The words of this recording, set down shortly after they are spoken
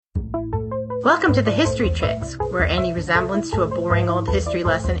Welcome to the History Tricks, where any resemblance to a boring old history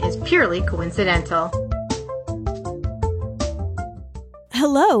lesson is purely coincidental.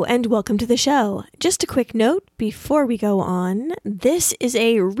 Hello and welcome to the show. Just a quick note before we go on. This is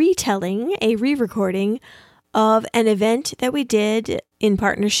a retelling, a re-recording of an event that we did in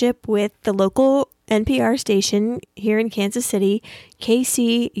partnership with the local NPR station here in Kansas City,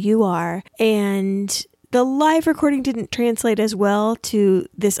 KCUR. And the live recording didn't translate as well to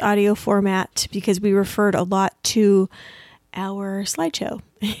this audio format because we referred a lot to our slideshow.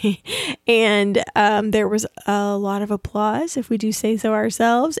 And there was a lot of applause, if we do say so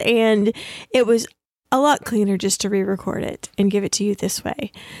ourselves. And it was a lot cleaner just to re-record it and give it to you this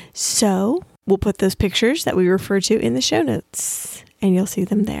way. So we'll put those pictures that we refer to in the show notes, and you'll see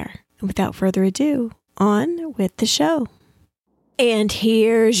them there. And without further ado, on with the show. And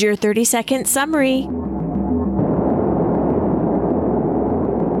here's your 30-second summary.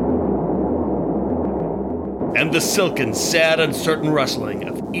 And the silken, sad, uncertain rustling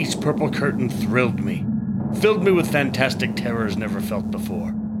of each purple curtain thrilled me, filled me with fantastic terrors never felt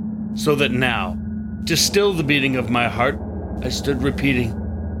before, so that now, to still the beating of my heart, I stood repeating,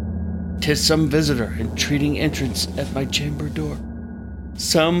 "'Tis some visitor entreating entrance at my chamber door.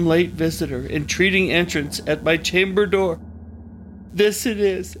 Some late visitor entreating entrance at my chamber door. This it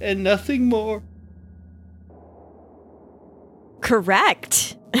is, and nothing more."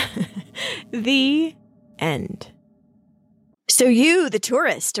 Correct. The end. So you, the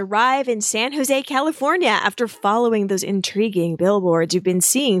tourist, arrive in San Jose, California after following those intriguing billboards you've been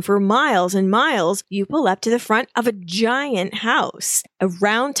seeing for miles and miles. You pull up to the front of a giant house. A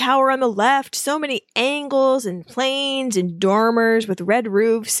round tower on the left, so many angles and planes and dormers with red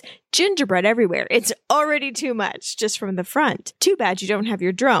roofs, gingerbread everywhere. It's already too much just from the front. Too bad you don't have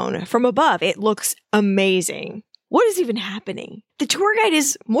your drone. From above, it looks amazing. What is even happening? The tour guide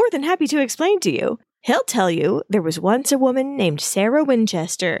is more than happy to explain to you. He'll tell you there was once a woman named Sarah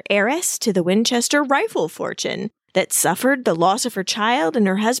Winchester, heiress to the Winchester rifle fortune, that suffered the loss of her child and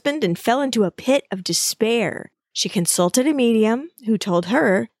her husband and fell into a pit of despair. She consulted a medium who told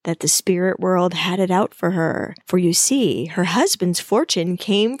her that the spirit world had it out for her. For you see, her husband's fortune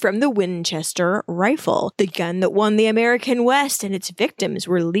came from the Winchester rifle, the gun that won the American West, and its victims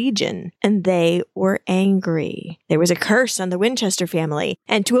were legion, and they were angry. There was a curse on the Winchester family,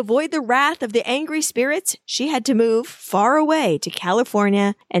 and to avoid the wrath of the angry spirits, she had to move far away to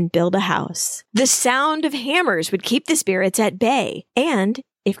California and build a house. The sound of hammers would keep the spirits at bay, and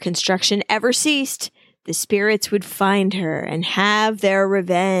if construction ever ceased, the spirits would find her and have their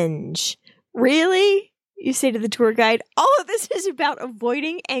revenge. Really? You say to the tour guide, all of this is about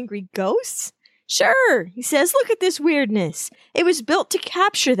avoiding angry ghosts? Sure, he says, look at this weirdness. It was built to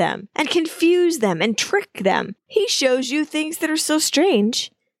capture them and confuse them and trick them. He shows you things that are so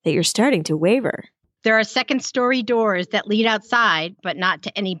strange that you're starting to waver. There are second-story doors that lead outside, but not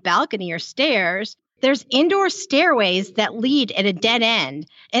to any balcony or stairs. There's indoor stairways that lead at a dead end,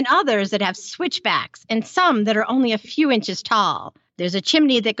 and others that have switchbacks, and some that are only a few inches tall. There's a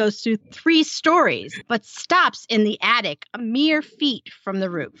chimney that goes through 3 stories, but stops in the attic a mere feet from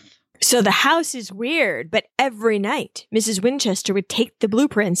the roof. So the house is weird, but every night, Mrs. Winchester would take the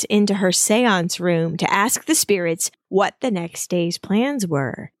blueprints into her seance room to ask the spirits what the next day's plans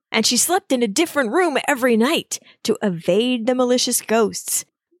were. And she slept in a different room every night to evade the malicious ghosts.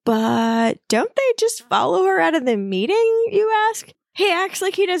 But don't they just follow her out of the meeting, you ask? He acts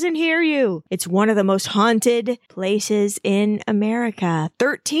like he doesn't hear you. It's one of the most haunted places in America.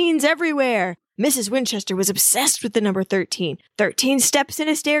 13s everywhere. Mrs. Winchester was obsessed with the number 13. 13 steps in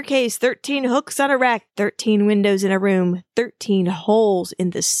a staircase, 13 hooks on a rack, 13 windows in a room, 13 holes in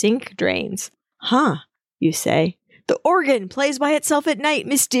the sink drains. Huh, you say. The organ plays by itself at night.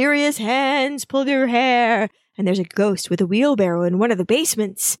 Mysterious hands pull your hair. And there's a ghost with a wheelbarrow in one of the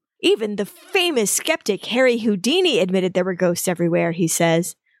basements. Even the famous skeptic Harry Houdini admitted there were ghosts everywhere, he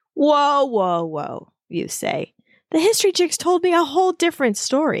says. Whoa, whoa, whoa, you say. The History Chicks told me a whole different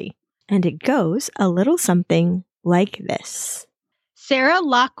story. And it goes a little something like this. Sarah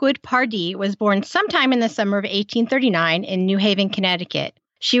Lockwood Pardee was born sometime in the summer of 1839 in New Haven, Connecticut.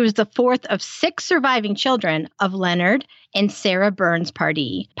 She was the 4th of 6 surviving children of Leonard and Sarah Burns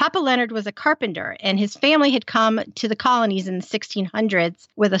Pardee. Papa Leonard was a carpenter, and his family had come to the colonies in the 1600s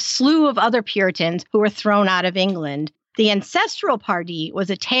with a slew of other Puritans who were thrown out of England. The ancestral Pardee was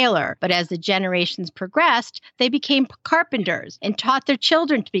a tailor, but as the generations progressed, they became carpenters and taught their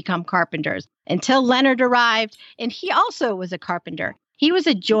children to become carpenters until Leonard arrived, and he also was a carpenter. He was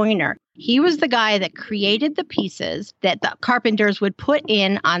a joiner. He was the guy that created the pieces that the carpenters would put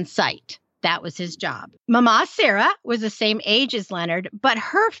in on site. That was his job. Mama Sarah was the same age as Leonard, but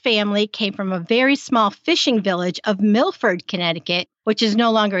her family came from a very small fishing village of Milford, Connecticut, which is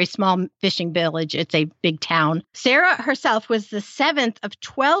no longer a small fishing village. It's a big town. Sarah herself was the 7th of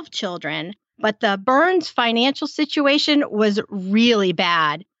 12 children, but the Burns financial situation was really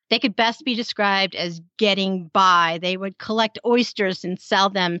bad. They could best be described as getting by. They would collect oysters and sell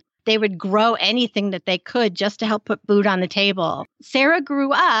them. They would grow anything that they could just to help put food on the table. Sarah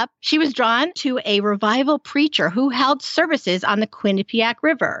grew up. She was drawn to a revival preacher who held services on the Quinnipiac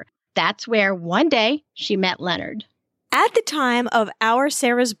River. That's where one day she met Leonard. At the time of our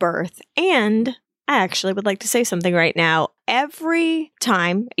Sarah's birth, and I actually would like to say something right now. Every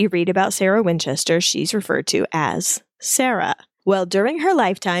time you read about Sarah Winchester, she's referred to as Sarah. Well, during her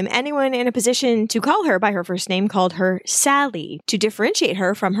lifetime, anyone in a position to call her by her first name called her Sally to differentiate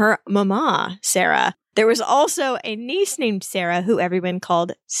her from her mama, Sarah. There was also a niece named Sarah who everyone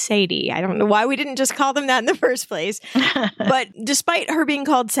called Sadie. I don't know why we didn't just call them that in the first place. But despite her being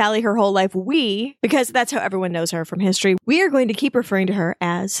called Sally her whole life, because that's how everyone knows her from history, we are going to keep referring to her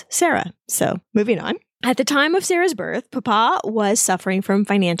as Sarah. So, moving on. At the time of Sarah's birth, Papa was suffering from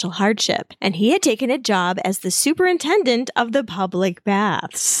financial hardship, and he had taken a job as the superintendent of the public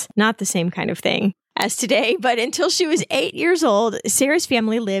baths. Not the same kind of thing as today, but until she was 8 years old, Sarah's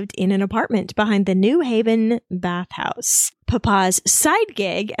family lived in an apartment behind the New Haven bathhouse. Papa's side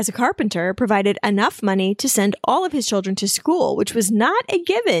gig as a carpenter provided enough money to send all of his children to school, which was not a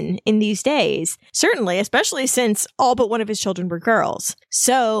given in these days. Certainly, especially since all but one of his children were girls.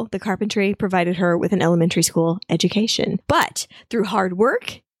 So, the carpentry provided her with an elementary school education. But through hard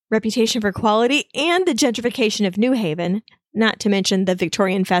work, reputation for quality, and the gentrification of New Haven, not to mention the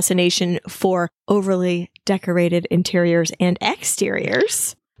Victorian fascination for overly decorated interiors and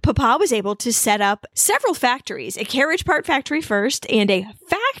exteriors, Papa was able to set up several factories, a carriage part factory first and a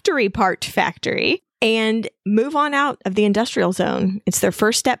factory part factory, and move on out of the industrial zone. It's their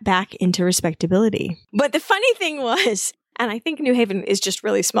first step back into respectability. But the funny thing was, and I think New Haven is just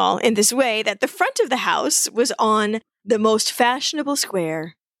really small in this way, that the front of the house was on the most fashionable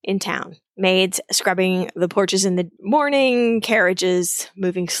square in town. Maids scrubbing the porches in the morning, carriages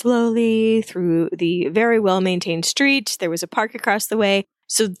moving slowly through the very well-maintained street. There was a park across the way.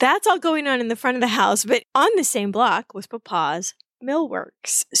 So that's all going on in the front of the house, but on the same block was Papa's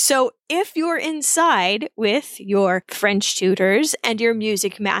millworks. So if you're inside with your French tutors and your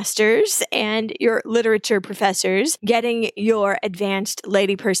music masters and your literature professors getting your advanced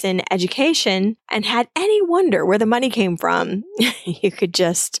layperson education and had any wonder where the money came from, you could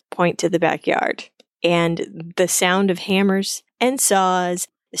just point to the backyard. And the sound of hammers and saws,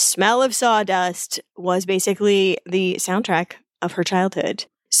 the smell of sawdust was basically the soundtrack of her childhood.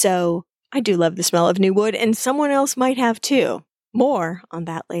 So I do love the smell of new wood, and someone else might have too. More on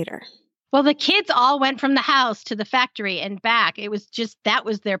that later. Well, the kids all went from the house to the factory and back. It was just, that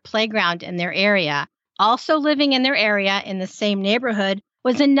was their playground in their area. Also living in their area in the same neighborhood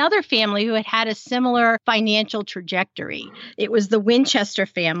was another family who had had a similar financial trajectory. It was the Winchester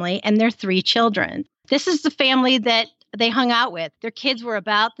family and their 3 children. This is the family that they hung out with. Their kids were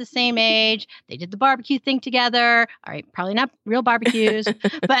about the same age. They did the barbecue thing together. All right, probably not real barbecues,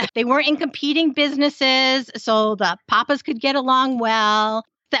 but they weren't in competing businesses, so the papas could get along well.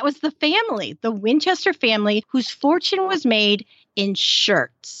 That was the family, the Winchester family, whose fortune was made in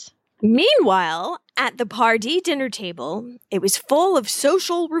shirts. Meanwhile, at the Pardee dinner table, it was full of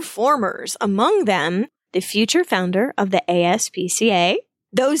social reformers, among them the future founder of the ASPCA,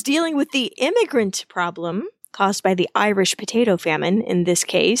 those dealing with the immigrant problem caused by the Irish potato famine in this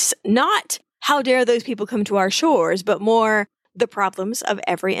case, not how dare those people come to our shores, but more the problems of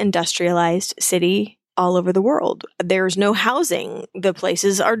every industrialized city all over the world. There's no housing. The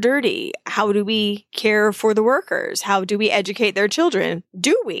places are dirty. How do we care for the workers? How do we educate their children?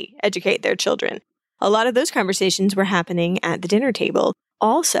 Do we educate their children? A lot of those conversations were happening at the dinner table.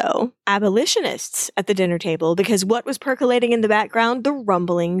 Also, abolitionists at the dinner table, because what was percolating in the background? The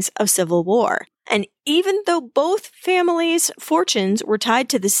rumblings of civil war. And even though both families' fortunes were tied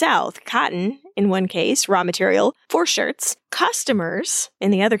to the South, cotton, in one case, raw material, for shirts, customers,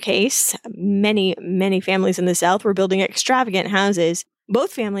 in the other case, many, many families in the South were building extravagant houses,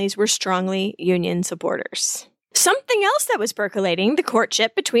 both families were strongly Union supporters. Something else that was percolating, the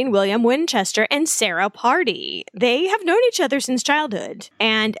courtship between William Winchester and Sarah Pardee. They have known each other since childhood,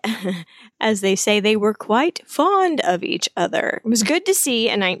 and as they say, they were quite fond of each other. It was good to see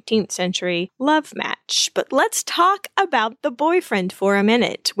a 19th century love match, but let's talk about the boyfriend for a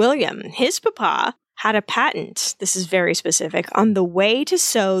minute. William, his papa, had a patent, this is very specific, on the way to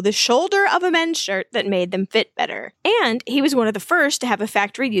sew the shoulder of a men's shirt that made them fit better. And he was one of the first to have a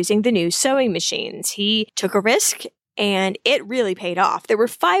factory using the new sewing machines. He took a risk, and it really paid off. There were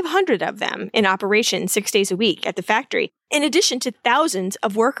 500 of them in operation 6 days a week at the factory, in addition to thousands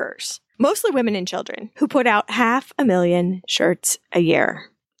of workers, mostly women and children, who put out 500,000 shirts a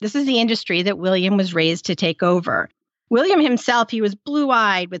year. This is the industry that William was raised to take over. William himself, he was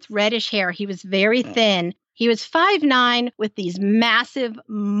blue-eyed with reddish hair. He was very thin. He was 5'9" with these massive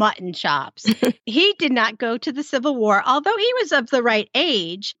mutton chops. He did not go to the Civil War, although he was of the right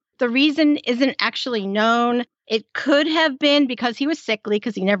age. The reason isn't actually known. It could have been because he was sickly,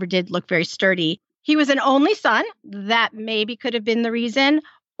 because he never did look very sturdy. He was an only son. That maybe could have been the reason.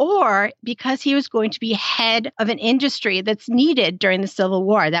 Or because he was going to be head of an industry that's needed during the Civil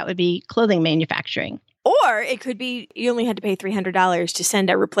War. That would be clothing manufacturing. Or it could be you only had to pay $300 to send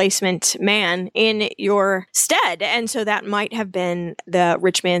a replacement man in your stead. And so that might have been the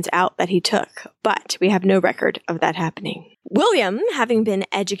rich man's out that he took. But we have no record of that happening. William, having been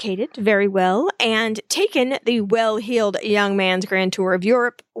educated very well and taken the well-heeled young man's grand tour of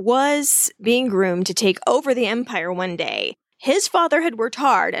Europe, was being groomed to take over the empire one day. His father had worked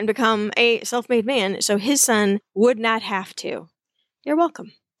hard and become a self-made man, so his son would not have to. You're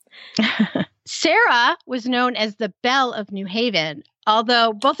welcome. Sarah was known as the Belle of New Haven,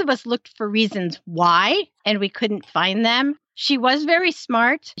 although both of us looked for reasons why, and we couldn't find them. She was very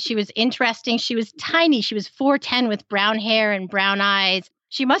smart. She was interesting. She was tiny. She was 4'10" with brown hair and brown eyes.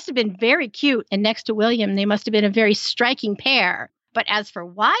 She must have been very cute, and next to William, they must have been a very striking pair. But as for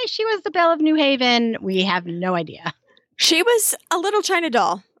why she was the Belle of New Haven, we have no idea. She was a little China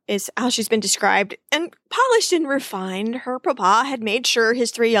doll, is how she's been described, and polished and refined. Her papa had made sure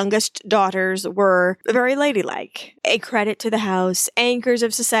his 3 youngest daughters were very ladylike, a credit to the house, anchors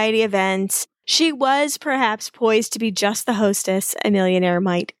of society events. She was perhaps poised to be just the hostess a millionaire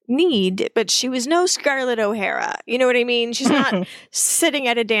might need, but she was no Scarlett O'Hara. You know what I mean? She's not sitting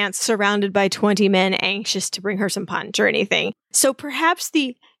at a dance surrounded by 20 men anxious to bring her some punch or anything. So perhaps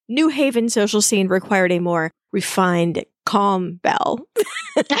the New Haven social scene required a more refined, calm Belle.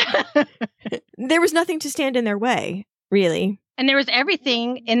 There was nothing to stand in their way, really. And there was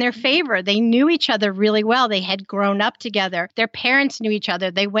everything in their favor. They knew each other really well. They had grown up together. Their parents knew each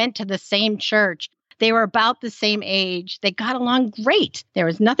other. They went to the same church. They were about the same age. They got along great. There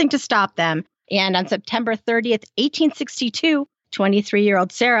was nothing to stop them. And on September 30th, 1862,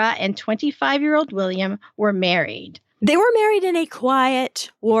 23-year-old Sarah and 25-year-old William were married. They were married in a quiet,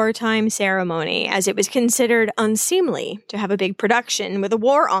 wartime ceremony, as it was considered unseemly to have a big production with a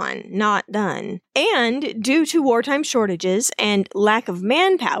war on, not done. And due to wartime shortages and lack of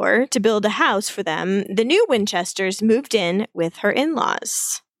manpower to build a house for them, the new Winchesters moved in with her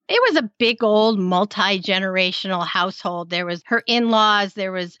in-laws. It was a big old multi-generational household. There was her in-laws,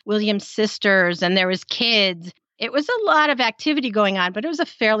 there was William's sisters, and there was kids. It was a lot of activity going on, but it was a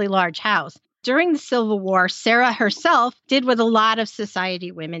fairly large house. During the Civil War, Sarah herself did what a lot of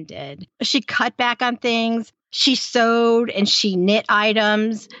society women did. She cut back on things. She sewed and she knit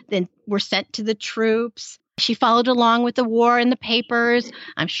items, then were sent to the troops. She followed along with the war in the papers.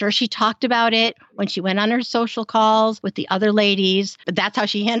 I'm sure she talked about it when she went on her social calls with the other ladies. But that's how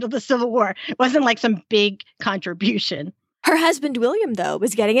she handled the Civil War. It wasn't like some big contribution. Her husband, William, though,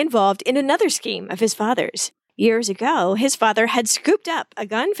 was getting involved in another scheme of his father's. Years ago, his father had scooped up a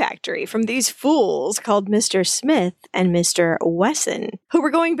gun factory from these fools called Mr. Smith and Mr. Wesson, who were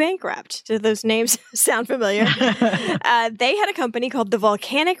going bankrupt. Do those names sound familiar? They had a company called the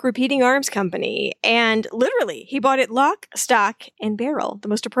Volcanic Repeating Arms Company, and literally, he bought it lock, stock, and barrel, the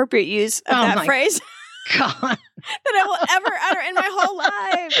most appropriate use of that phrase. God. That I will ever utter in my whole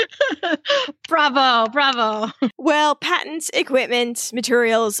life. Bravo. Well, patents, equipment,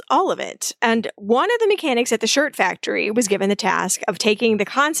 materials, all of it. And one of the mechanics at the shirt factory was given the task of taking the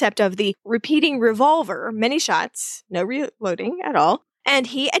concept of the repeating revolver, many shots, no reloading at all, and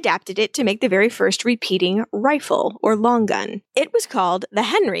he adapted it to make the very first repeating rifle or long gun. It was called the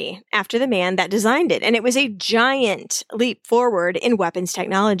Henry, after the man that designed it, and it was a giant leap forward in weapons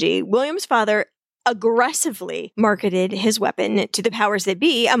technology. William's father aggressively marketed his weapon to the powers that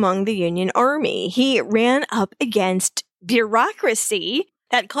be among the Union Army. He ran up against bureaucracy,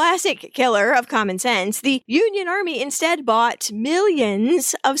 that classic killer of common sense. The Union Army instead bought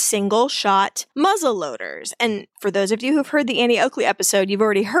millions of single-shot muzzle loaders. And for those of you who've heard the Annie Oakley episode, you've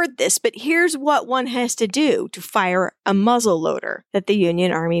already heard this, but here's what one has to do to fire a muzzle loader that the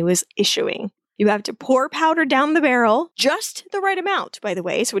Union Army was issuing. You have to pour powder down the barrel, just the right amount, by the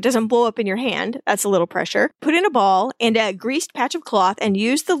way, so it doesn't blow up in your hand. That's a little pressure. Put in a ball and a greased patch of cloth and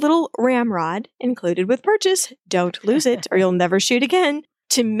use the little ramrod included with purchase. Don't lose it or you'll never shoot again,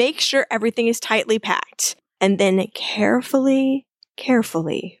 to make sure everything is tightly packed. And then carefully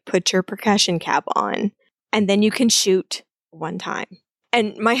put your percussion cap on. And then you can shoot one time.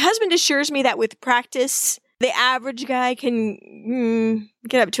 And my husband assures me that with practice, the average guy can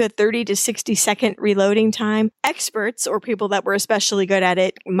get up to a 30 to 60 second reloading time. Experts, or people that were especially good at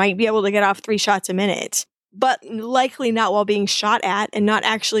it, might be able to get off 3 shots a minute, but likely not while being shot at and not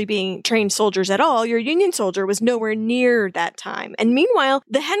actually being trained soldiers at all. Your Union soldier was nowhere near that time. And meanwhile,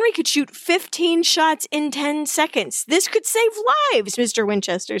 the Henry could shoot 15 shots in 10 seconds. This could save lives, Mr.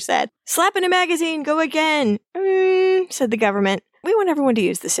 Winchester said. Slap in a magazine, go again, said the government. We want everyone to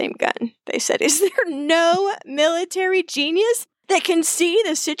use the same gun, they said. Is there no military genius that can see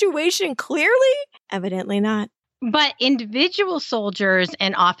the situation clearly? Evidently not. But individual soldiers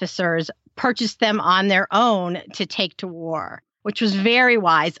and officers purchased them on their own to take to war, which was very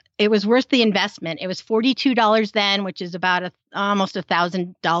wise. It was worth the investment. It was $42 then, which is about almost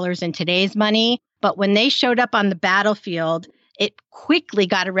 $1,000 in today's money. But when they showed up on the battlefield, it quickly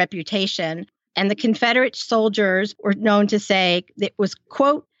got a reputation. And the Confederate soldiers were known to say it was,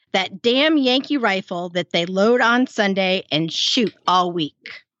 quote, that damn Yankee rifle that they load on Sunday and shoot all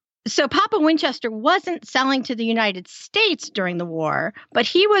week. So Papa Winchester wasn't selling to the United States during the war, but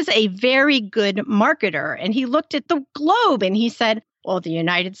he was a very good marketer. And he looked at the globe and he said, well, the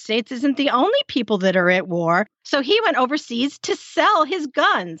United States isn't the only people that are at war. So he went overseas to sell his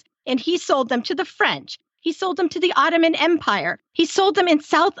guns, and he sold them to the French. He sold them to the Ottoman Empire. He sold them in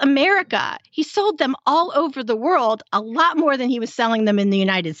South America. He sold them all over the world, a lot more than he was selling them in the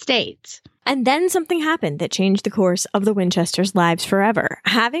United States. And then something happened that changed the course of the Winchesters' lives forever.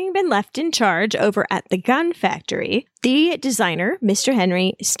 Having been left in charge over at the gun factory, the designer, Mr.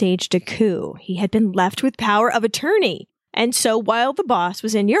 Henry, staged a coup. He had been left with power of attorney. And so while the boss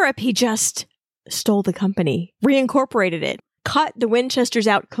was in Europe, he just stole the company, reincorporated it, cut the Winchesters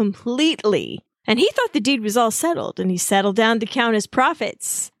out completely. And he thought the deed was all settled, and he settled down to count his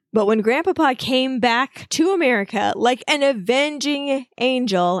profits. But when Grandpapa came back to America like an avenging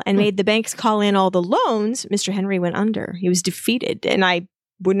angel and made the banks call in all the loans, Mr. Henry went under. He was defeated, and I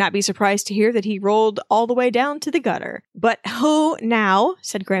would not be surprised to hear that he rolled all the way down to the gutter. But who now,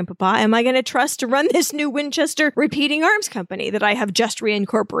 said Grandpapa, am I going to trust to run this new Winchester repeating arms company that I have just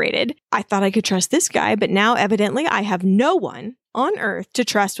reincorporated? I thought I could trust this guy, but now evidently I have no one on earth to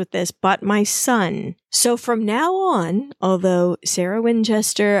trust with this but my son. So from now on, although Sarah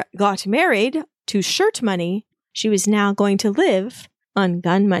Winchester got married to shirt money, she was now going to live on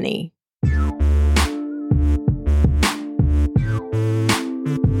gun money.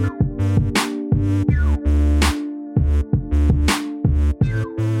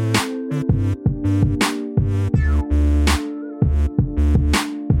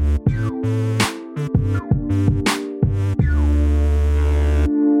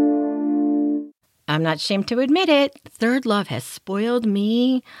 I'm not ashamed to admit it. Third love has spoiled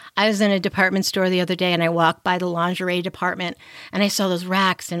me. I was in a department store the other day and I walked by the lingerie department and I saw those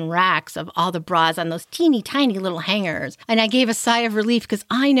racks and racks of all the bras on those teeny tiny little hangers. And I gave a sigh of relief because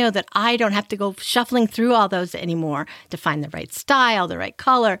I know that I don't have to go shuffling through all those anymore to find the right style, the right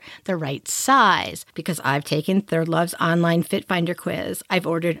color, the right size. Because I've taken Third Love's online Fit Finder quiz. I've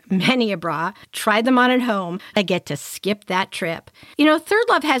ordered many a bra, tried them on at home. I get to skip that trip. You know, Third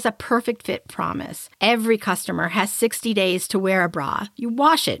Love has a perfect fit promise. Every customer has 60 days to wear a bra. You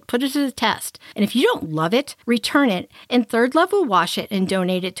wash it, put it to the test. And if you don't love it, return it, and Third Love will wash it and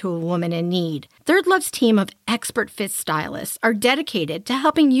donate it to a woman in need. Third Love's team of expert fit stylists are dedicated to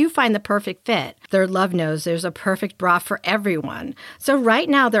helping you find the perfect fit. Third Love knows there's a perfect bra for everyone. So right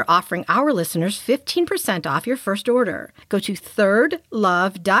now they're offering our listeners 15% off your first order. Go to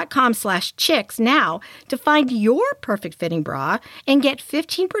thirdlove.com/chicks now to find your perfect fitting bra and get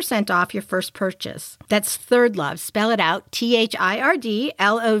 15% off your first purchase. That's Third Love. Spell it out,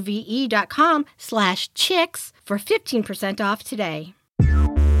 THIRDLOVE.com/chicks for 15% off today.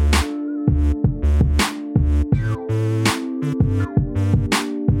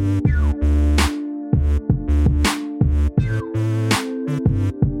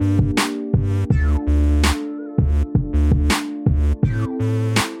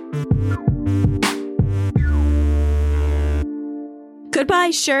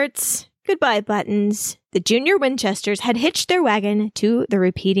 Goodbye, shirts. Goodbye, buttons. The junior Winchesters had hitched their wagon to the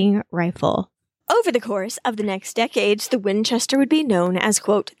repeating rifle. Over the course of the next decades, the Winchester would be known as,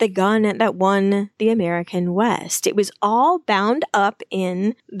 quote, the gun that won the American West. It was all bound up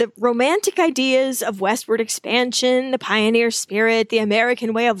in the romantic ideas of westward expansion, the pioneer spirit, the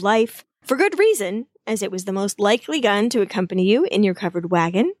American way of life, for good reason, as it was the most likely gun to accompany you in your covered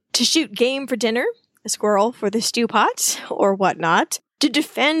wagon, to shoot game for dinner, a squirrel for the stew pot, or whatnot, to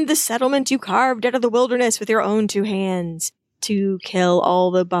defend the settlement you carved out of the wilderness with your own two hands, to kill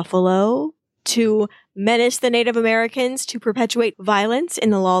all the buffalo, to menace the Native Americans, to perpetuate violence in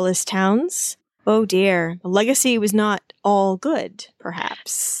the lawless towns. Oh dear, the legacy was not all good,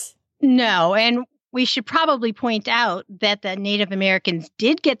 perhaps. No, and we should probably point out that the Native Americans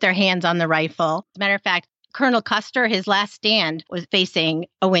did get their hands on the rifle. As a matter of fact, Colonel Custer, his last stand, was facing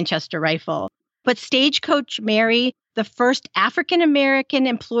a Winchester rifle. But Stagecoach Mary, the first African-American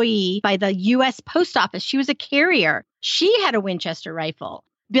employee by the U.S. Post Office, she was a carrier. She had a Winchester rifle.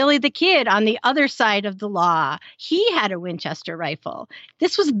 Billy the Kid on the other side of the law, he had a Winchester rifle.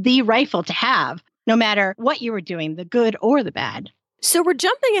 This was the rifle to have, no matter what you were doing, the good or the bad. So we're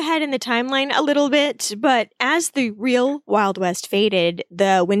jumping ahead in the timeline a little bit, but as the real Wild West faded,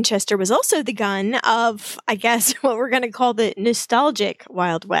 the Winchester was also the gun of, I guess, what we're going to call the nostalgic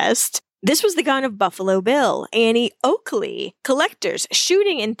Wild West. This was the gun of Buffalo Bill, Annie Oakley, collectors,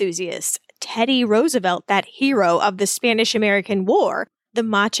 shooting enthusiasts, Teddy Roosevelt, that hero of the Spanish-American War, the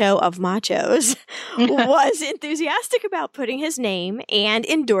macho of machos, was enthusiastic about putting his name and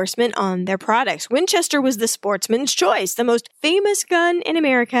endorsement on their products. Winchester was the sportsman's choice, the most famous gun in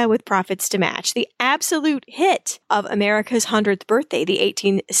America with profits to match, the absolute hit of America's 100th birthday, the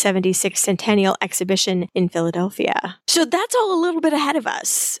 1876 Centennial Exhibition in Philadelphia. So that's all a little bit ahead of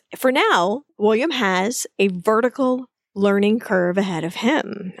us. For now, William has a vertical learning curve ahead of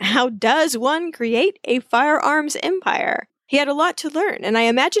him. How does one create a firearms empire? He had a lot to learn, and I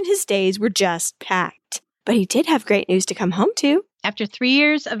imagine his days were just packed. But he did have great news to come home to. After 3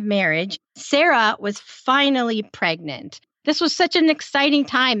 years of marriage, Sarah was finally pregnant. This was such an exciting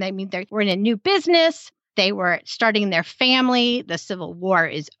time. I mean, they were in a new business. They were starting their family. The Civil War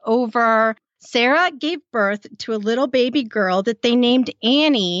is over. Sarah gave birth to a little baby girl that they named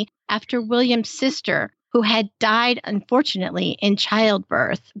Annie after William's sister, who had died, unfortunately, in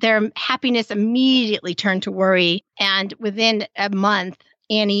childbirth. Their happiness immediately turned to worry, and within a month,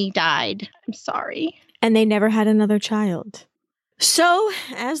 Annie died. I'm sorry. And they never had another child. So,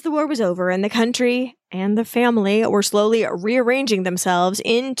 as the war was over and the country and the family were slowly rearranging themselves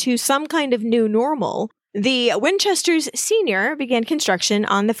into some kind of new normal, the Winchesters Sr. began construction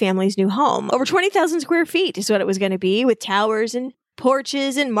on the family's new home. Over 20,000 square feet is what it was going to be, with towers and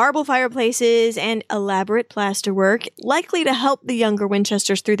porches and marble fireplaces and elaborate plasterwork, likely to help the younger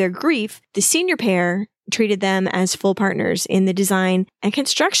Winchesters through their grief. The senior pair treated them as full partners in the design and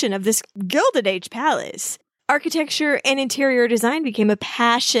construction of this Gilded Age palace. Architecture and interior design became a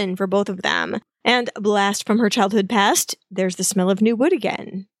passion for both of them. And a blast from her childhood past, there's the smell of new wood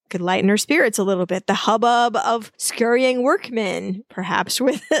again. Could lighten her spirits a little bit. The hubbub of scurrying workmen, perhaps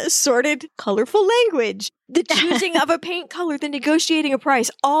with assorted, colorful language. The choosing of a paint color, the negotiating a price,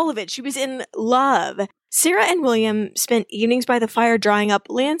 all of it. She was in love. Sarah and William spent evenings by the fire drawing up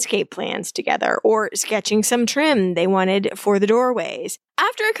landscape plans together or sketching some trim they wanted for the doorways.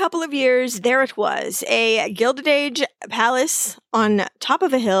 After a couple of years, there it was, a Gilded Age palace on top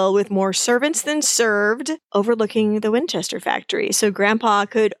of a hill with more servants than served, overlooking the Winchester factory, so Grandpa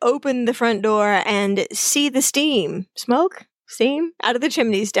could open the front door and see the steam, steam out of the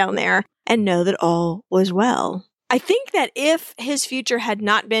chimneys down there, and know that all was well. I think that if his future had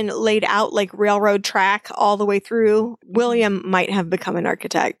not been laid out like railroad track all the way through, William might have become an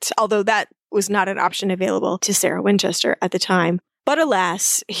architect, although that was not an option available to Sarah Winchester at the time. But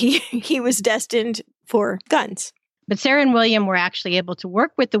alas, he was destined for guns. But Sarah and William were actually able to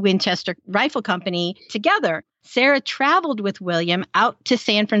work with the Winchester Rifle Company together. Sarah traveled with William out to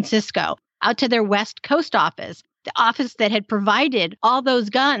San Francisco, out to their West Coast office. The office that had provided all those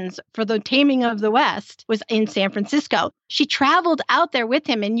guns for the taming of the West was in San Francisco. She traveled out there with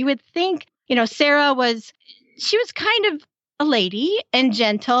him, and you would think, Sarah was kind of a lady and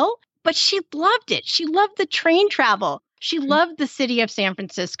gentle, but she loved it. She loved the train travel. She loved the city of San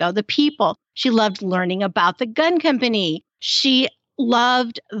Francisco, the people. She loved learning about the gun company. She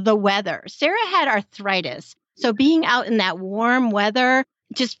loved the weather. Sarah had arthritis, so being out in that warm weather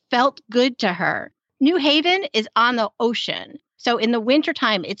just felt good to her. New Haven is on the ocean. So in the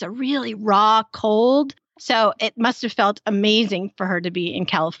wintertime, it's a really raw cold. So it must have felt amazing for her to be in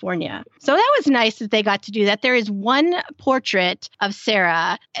California. So that was nice that they got to do that. There is one portrait of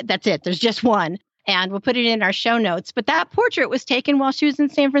Sarah. That's it. There's just one. and we'll put it in our show notes. But that portrait was taken while she was in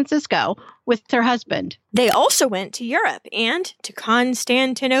San Francisco with her husband. They also went to Europe and to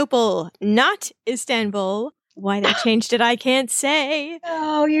Constantinople, not Istanbul. Why they changed it, I can't say.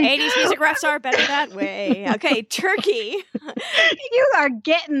 Oh, 80s music refs are better that way. Okay, Turkey. You are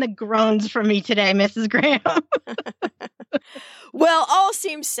getting the groans from me today, Mrs. Graham. Well, all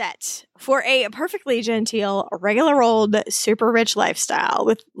seems set for a perfectly genteel, regular old, super rich lifestyle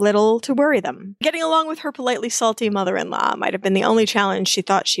with little to worry them. Getting along with her politely salty mother-in-law might have been the only challenge she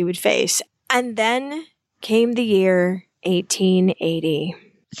thought she would face. And then came the year 1880.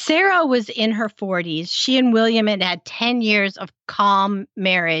 Sarah was in her 40s. She and William had 10 years of calm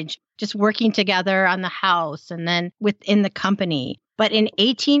marriage, just working together on the house and then within the company. But in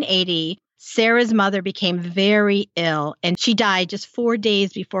 1880, Sarah's mother became very ill, and she died just 4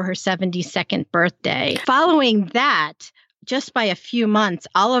 days before her 72nd birthday. Following that, just by a few months,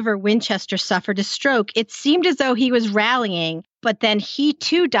 Oliver Winchester suffered a stroke. It seemed as though he was rallying, but then he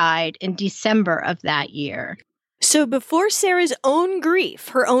too died in December of that year. So before Sarah's own grief,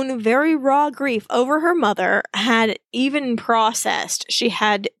 her own very raw grief over her mother had even processed, she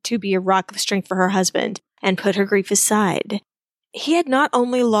had to be a rock of strength for her husband and put her grief aside. He had not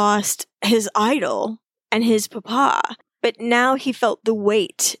only lost his idol and his papa, but now he felt the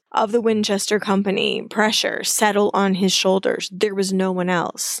weight of the Winchester Company pressure settle on his shoulders. There was no one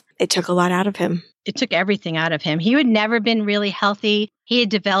else. It took a lot out of him. It took everything out of him. He had never been really healthy. He had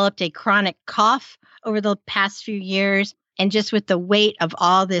developed a chronic cough over the past few years. And just with the weight of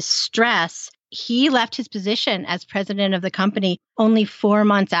all this stress, he left his position as president of the company only 4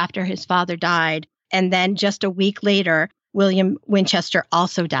 months after his father died. And then just a week later, William Winchester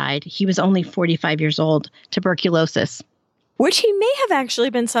also died. He was only 45 years old, tuberculosis. Which he may have actually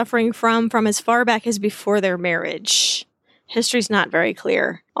been suffering from as far back as before their marriage. History's not very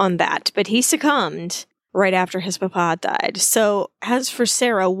clear on that, but he succumbed right after his papa died. So as for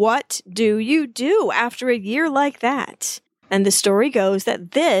Sarah, what do you do after a year like that? And the story goes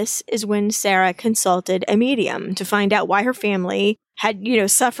that this is when Sarah consulted a medium to find out why her family had,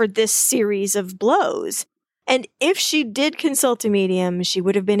 suffered this series of blows. And if she did consult a medium, she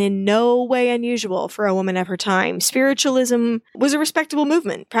would have been in no way unusual for a woman of her time. Spiritualism was a respectable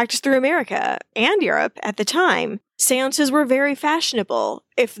movement practiced through America and Europe at the time. Seances were very fashionable.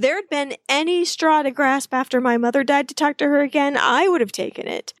 If there'd been any straw to grasp after my mother died to talk to her again, I would have taken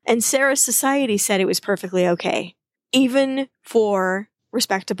it. And Sarah's society said it was perfectly okay, even for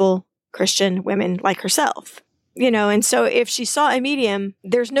respectable Christian women like herself. And so if she saw a medium,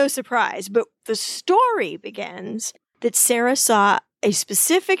 there's no surprise. But the story begins that Sarah saw a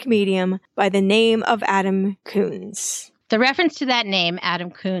specific medium by the name of Adam Coons. The reference to that name, Adam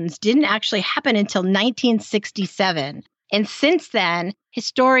Coons, didn't actually happen until 1967. And since then,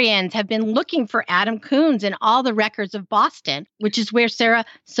 historians have been looking for Adam Coons in all the records of Boston, which is where Sarah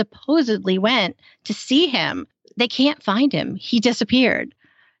supposedly went to see him. They can't find him. He disappeared.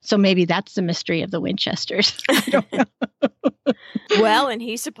 So maybe that's the mystery of the Winchesters. I don't know. Well, and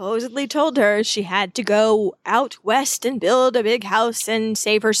he supposedly told her she had to go out west and build a big house and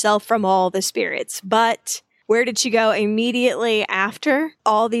save herself from all the spirits. But where did she go immediately after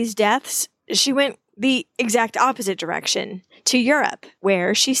all these deaths? She went the exact opposite direction, to Europe,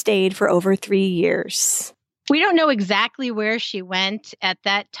 where she stayed for over 3 years. We don't know exactly where she went. At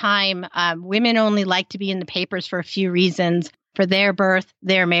that time, women only liked to be in the papers for a few reasons: for their birth,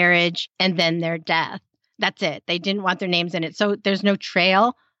 their marriage, and then their death. That's it. They didn't want their names in it. So there's no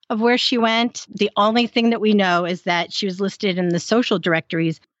trail of where she went. The only thing that we know is that she was listed in the social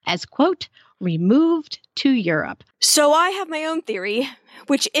directories as, quote, removed to Europe. So I have my own theory,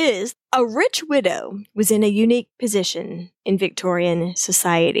 which is a rich widow was in a unique position in Victorian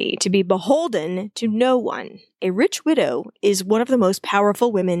society to be beholden to no one. A rich widow is one of the most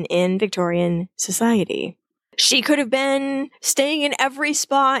powerful women in Victorian society. She could have been staying in every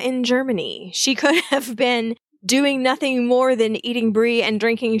spa in Germany. She could have been doing nothing more than eating brie and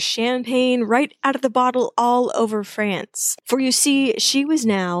drinking champagne right out of the bottle all over France. For you see, she was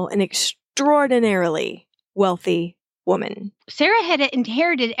now an extraordinarily wealthy woman. Sarah had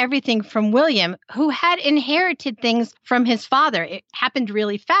inherited everything from William, who had inherited things from his father. It happened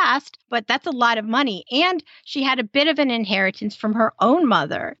really fast, but that's a lot of money. And she had a bit of an inheritance from her own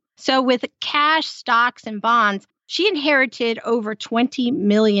mother. So with cash, stocks, and bonds, she inherited over $20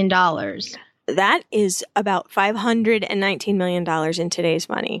 million. That is about $519 million in today's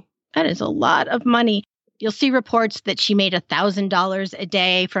money. That is a lot of money. You'll see reports that she made $1,000 a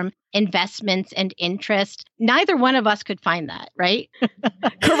day from investments and interest. Neither one of us could find that, right?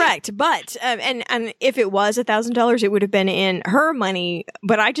 Correct. But, and if it was $1,000, it would have been in her money.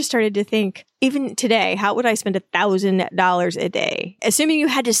 But I just started to think, even today, how would I spend $1,000 a day? Assuming you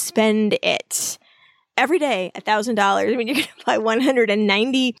had to spend it every day, $1,000. I mean, you're going to buy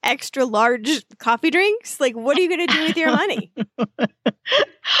 190 extra large coffee drinks. Like, what are you going to do with your money?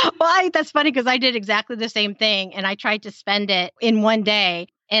 Well, that's funny because I did exactly the same thing. And I tried to spend it in one day.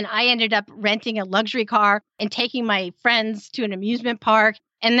 And I ended up renting a luxury car and taking my friends to an amusement park.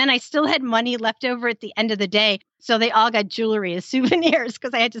 And then I still had money left over at the end of the day. So they all got jewelry as souvenirs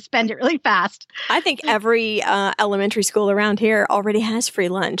because I had to spend it really fast. I think every elementary school around here already has free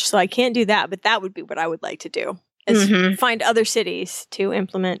lunch. So I can't do that. But that would be what I would like to do. Is find other cities to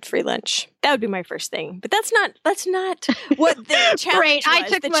implement free lunch. That would be my first thing. But that's not what the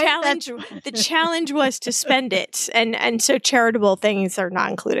challenge was. The challenge was to spend it. And so charitable things are not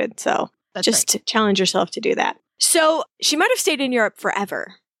included. So challenge yourself to do that. So she might have stayed in Europe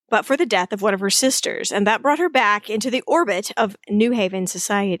forever, but for the death of one of her sisters, and that brought her back into the orbit of New Haven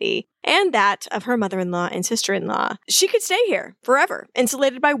society and that of her mother-in-law and sister-in-law. She could stay here forever,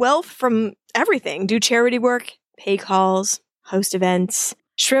 insulated by wealth from everything, do charity work, pay calls, host events,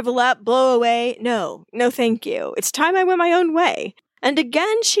 shrivel up, blow away. No, thank you. It's time I went my own way. And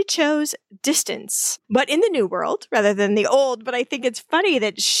again, she chose distance, but in the new world rather than the old. But I think it's funny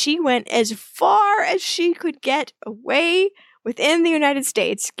that she went as far as she could get away within the United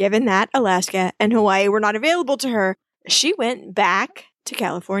States, given that Alaska and Hawaii were not available to her. She went back to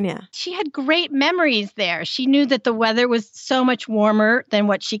California. She had great memories there. She knew that the weather was so much warmer than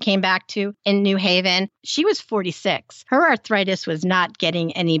what she came back to in New Haven. She was 46. Her arthritis was not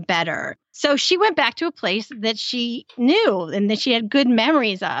getting any better. So she went back to a place that she knew and that she had good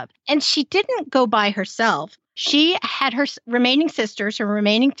memories of. And she didn't go by herself. She had her remaining sisters, her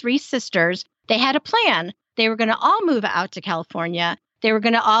remaining 3 sisters. They had a plan. They were going to all move out to California. They were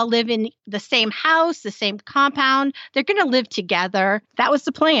going to all live in the same house, the same compound. They're going to live together. That was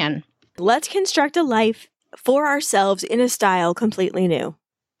the plan. Let's construct a life for ourselves in a style completely new.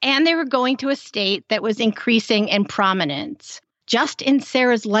 And they were going to a state that was increasing in prominence. Just in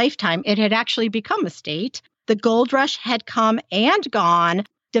Sarah's lifetime, it had actually become a state. The gold rush had come and gone.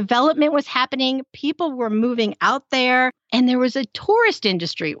 Development was happening. People were moving out there. And there was a tourist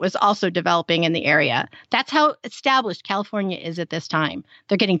industry was also developing in the area. That's how established California is at this time.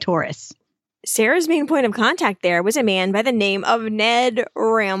 They're getting tourists. Sarah's main point of contact there was a man by the name of Ned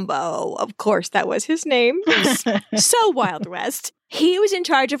Rambo. Of course, that was his name. It was so Wild West. He was in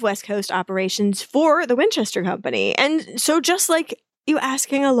charge of West Coast operations for the Winchester Company. And so just like you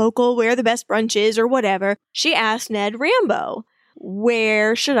asking a local where the best brunch is or whatever, she asked Ned Rambo,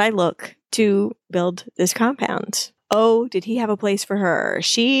 where should I look to build this compound? Oh, did he have a place for her?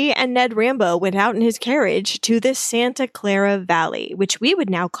 She and Ned Rambo went out in his carriage to the Santa Clara Valley, which we would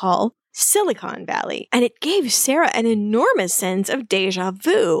now call Silicon Valley. And it gave Sarah an enormous sense of deja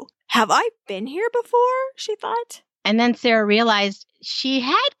vu. Have I been here before? She thought. And then Sarah realized she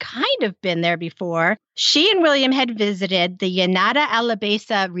had kind of been there before. She and William had visited the Llanada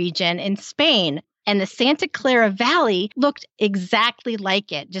Alabesa region in Spain. And the Santa Clara Valley looked exactly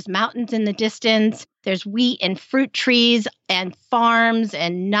like it. Just mountains in the distance. There's wheat and fruit trees and farms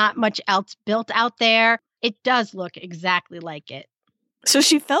and not much else built out there. It does look exactly like it. So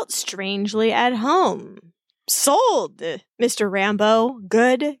she felt strangely at home. Sold, Mr. Rambo.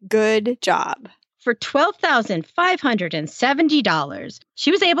 Good job. For $12,570, she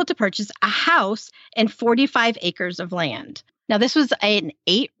was able to purchase a house and 45 acres of land. Now, this was an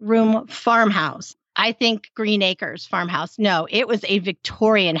 8-room farmhouse. I think Green Acres farmhouse. No, it was a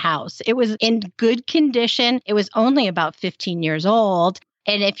Victorian house. It was in good condition. It was only about 15 years old.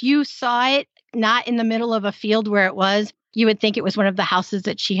 And if you saw it not in the middle of a field where it was, you would think it was one of the houses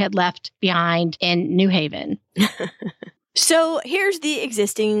that she had left behind in New Haven. So here's the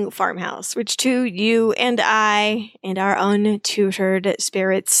existing farmhouse, which to you and I and our untutored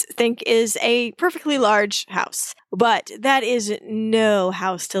spirits think is a perfectly large house. But that is no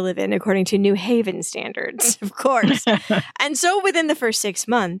house to live in according to New Haven standards, of course. And so within the first 6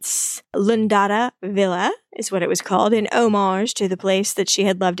 months, Llanada Villa is what it was called, in homage to the place that she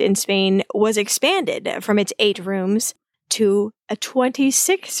had loved in Spain, was expanded from its 8 rooms to a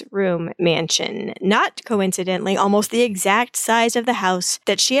 26-room mansion, not coincidentally almost the exact size of the house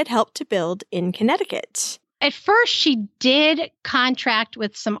that she had helped to build in Connecticut. At first, she did contract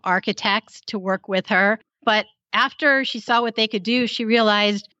with some architects to work with her, but after she saw what they could do, she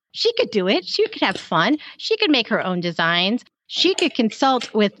realized she could do it. She could have fun. She could make her own designs. she could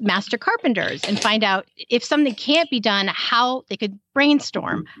consult with master carpenters and find out if something can't be done, how they could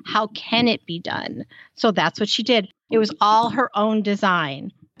brainstorm. How can it be done? So that's what she did. It was all her own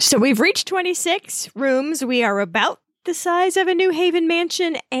design. So we've reached 26 rooms. We are about the size of a New Haven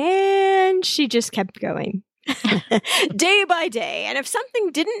mansion, and she just kept going. Day by day. And if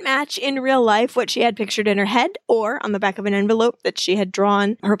something didn't match in real life what she had pictured in her head or on the back of an envelope that she had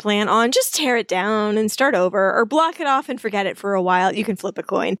drawn her plan on, just tear it down and start over, or block it off and forget it for a while. You can flip a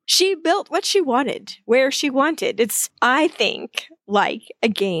coin. She built what she wanted, where she wanted. It's, I think, like a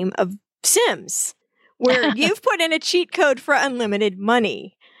game of Sims, where you've put in a cheat code for unlimited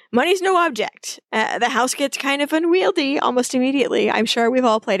money. Money's no object. The house gets kind of unwieldy almost immediately. I'm sure we've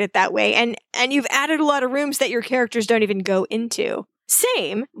all played it that way. And you've added a lot of rooms that your characters don't even go into.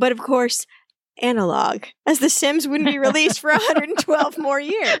 Same, but of course, analog, as The Sims wouldn't be released for 112 more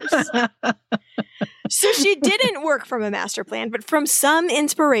years. So she didn't work from a master plan, but from some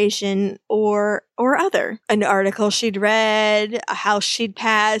inspiration or other. An article she'd read, a house she'd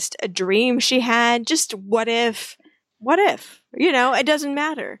passed, a dream she had, just what if? What if? You know, it doesn't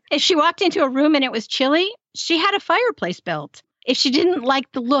matter. If she walked into a room and it was chilly, she had a fireplace built. If she didn't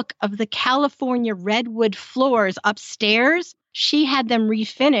like the look of the California redwood floors upstairs, she had them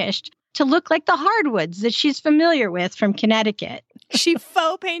refinished to look like the hardwoods that she's familiar with from Connecticut. She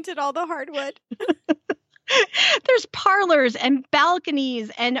faux painted all the hardwood. There's parlors and balconies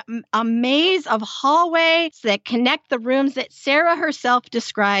and a maze of hallways that connect the rooms that Sarah herself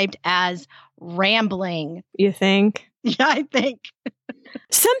described as rambling. You think? Yeah, I think.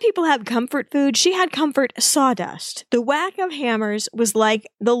 Some people have comfort food. She had comfort sawdust. The whack of hammers was like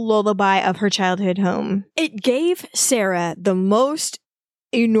the lullaby of her childhood home. It gave Sarah the most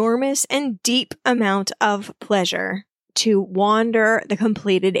enormous and deep amount of pleasure to wander the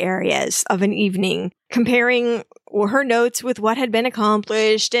completed areas of an evening, comparing her notes with what had been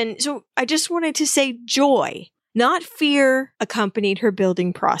accomplished. And so I just wanted to say joy, not fear, accompanied her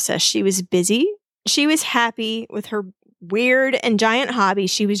building process. She was busy. She was happy with her weird and giant hobby.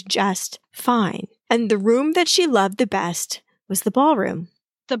 She was just fine. And the room that she loved the best was the ballroom.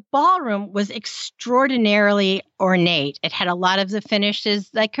 The ballroom was extraordinarily ornate. It had a lot of the finishes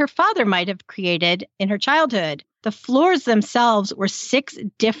like her father might have created in her childhood. The floors themselves were 6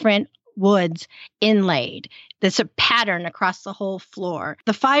 different woods inlaid. There's a pattern across the whole floor.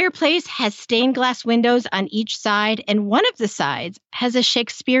 The fireplace has stained glass windows on each side, and one of the sides has a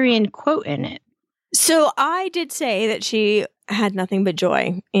Shakespearean quote in it. So I did say that she had nothing but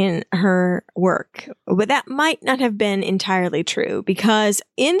joy in her work, but that might not have been entirely true, because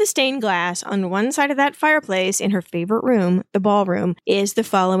in the stained glass on one side of that fireplace in her favorite room, the ballroom, is the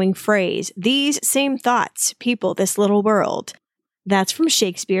following phrase: "These same thoughts people this little world." That's from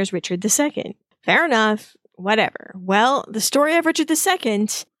Shakespeare's Richard II. Fair enough. Whatever. Well, the story of Richard II,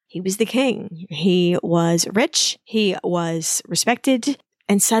 he was the king. He was rich. He was respected.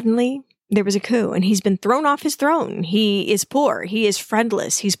 And suddenly there was a coup, and he's been thrown off his throne. He is poor. He is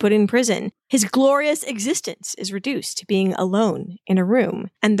friendless. He's put in prison. His glorious existence is reduced to being alone in a room.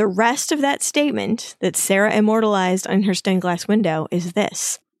 And the rest of that statement that Sarah immortalized on her stained glass window is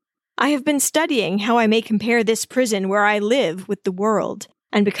this: "I have been studying how I may compare this prison where I live with the world.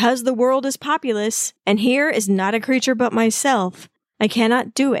 And because the world is populous, and here is not a creature but myself, I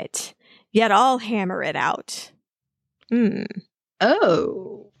cannot do it. Yet I'll hammer it out."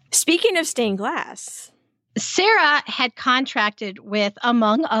 Oh. Speaking of stained glass, Sarah had contracted with,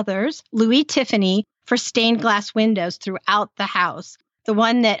 among others, Louis Tiffany for stained glass windows throughout the house. The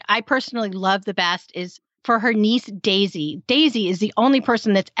one that I personally love the best is for her niece, Daisy. Daisy is the only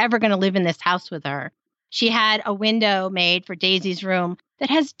person that's ever going to live in this house with her. She had a window made for Daisy's room that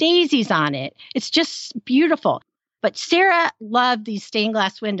has daisies on it. It's just beautiful. But Sarah loved these stained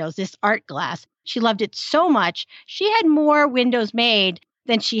glass windows, this art glass. She loved it so much. She had more windows made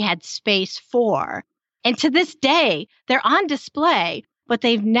than she had space for. And to this day, they're on display, but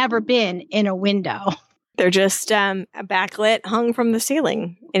they've never been in a window. They're just backlit, hung from the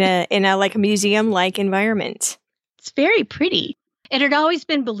ceiling in a like a museum-like environment. It's very pretty. It had always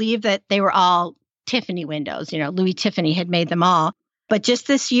been believed that they were all Tiffany windows. You know, Louis Tiffany had made them all. But just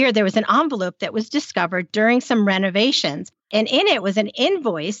this year, there was an envelope that was discovered during some renovations. And in it was an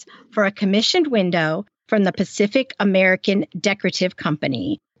invoice for a commissioned window from the Pacific American Decorative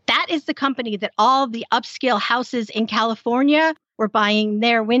Company. That is the company that all the upscale houses in California were buying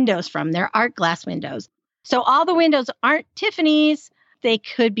their windows from, their art glass windows. So all the windows aren't Tiffany's. They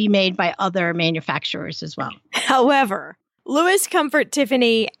could be made by other manufacturers as well. However, Louis Comfort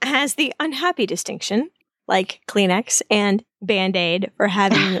Tiffany has the unhappy distinction, like Kleenex and Band-Aid for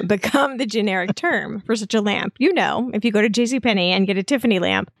having become the generic term for such a lamp. You know, if you go to JCPenney and get a Tiffany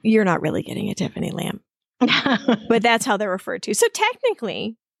lamp, you're not really getting a Tiffany lamp. But that's how they're referred to. So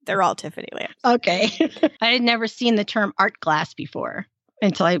technically, they're all Tiffany lamps. Okay. I had never seen the term art glass before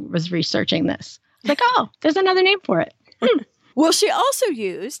until I was researching this. It's like, oh, there's another name for it. Well, she also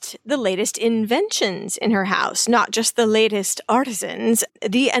used the latest inventions in her house, not just the latest artisans.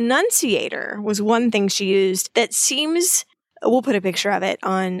 The Annunciator was one thing she used that seems, we'll put a picture of it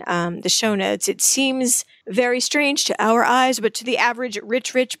on the show notes. It seems very strange to our eyes, but to the average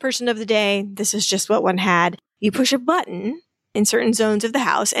rich person of the day, this is just what one had. You push a button in certain zones of the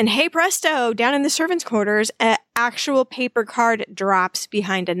house, and hey presto, down in the servants' quarters, an actual paper card drops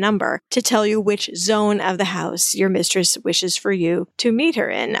behind a number to tell you which zone of the house your mistress wishes for you to meet her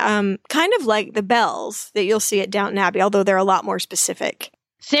in. Kind of like the bells that you'll see at Downton Abbey, although they're a lot more specific.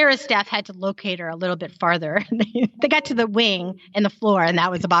 Sarah's staff had to locate her a little bit farther. They got to the wing and the floor, and that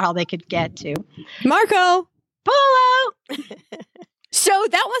was about all they could get to. Marco! Polo! So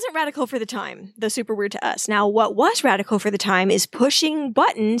that wasn't radical for the time, though super weird to us. Now, what was radical for the time is pushing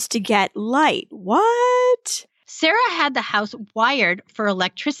buttons to get light. What? Sarah had the house wired for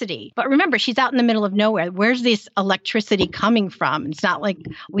electricity. But remember, she's out in the middle of nowhere. Where's this electricity coming from? It's not like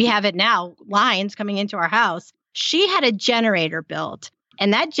we have it now, lines coming into our house. She had a generator built,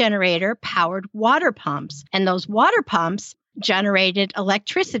 and that generator powered water pumps. And those water pumps generated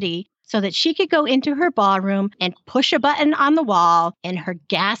electricity so that she could go into her ballroom and push a button on the wall and her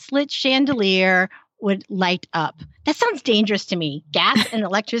gaslit chandelier would light up. That sounds dangerous to me. Gas and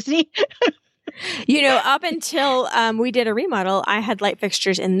electricity. You know, up until we did a remodel, I had light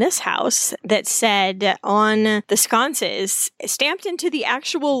fixtures in this house that said on the sconces, stamped into the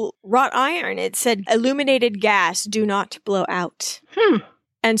actual wrought iron, it said, illuminated gas, do not blow out.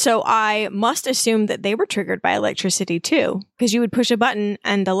 And so I must assume that they were triggered by electricity too, because you would push a button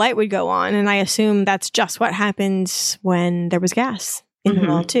and the light would go on. And I assume that's just what happens when there was gas in the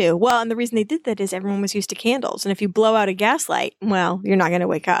wall too. Well, and the reason they did that is everyone was used to candles. And if you blow out a gas light, well, you're not going to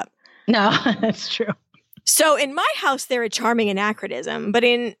wake up. No, that's true. So in my house, they're a charming anachronism, but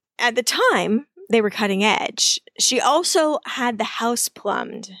at the time, they were cutting edge. She also had the house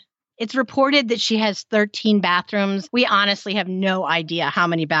plumbed. It's reported that she has 13 bathrooms. We honestly have no idea how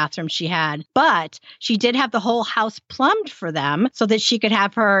many bathrooms she had, but she did have the whole house plumbed for them so that she could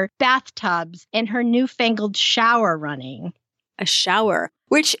have her bathtubs and her newfangled shower running. A shower,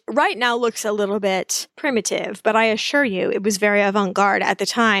 which right now looks a little bit primitive, but I assure you it was very avant-garde at the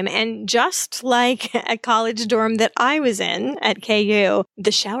time. And just like a college dorm that I was in at KU,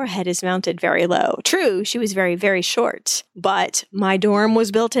 the shower head is mounted very low. True, she was very, very short, but my dorm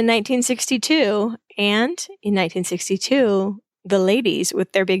was built in 1962, and in 1962, the ladies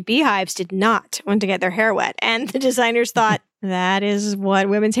with their big beehives did not want to get their hair wet, and the designers thought, that is what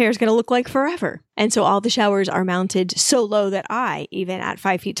women's hair is going to look like forever. And so all the showers are mounted so low that I, even at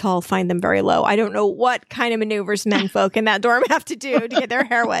 5 feet tall, find them very low. I don't know what kind of maneuvers men folk in that dorm have to do to get their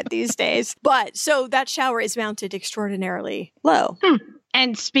hair wet these days. But so that shower is mounted extraordinarily low.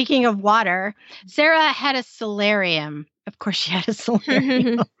 And speaking of water, Sarah had a solarium. Of course she had a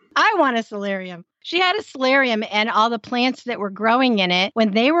solarium. I want a solarium. She had a solarium, and all the plants that were growing in it,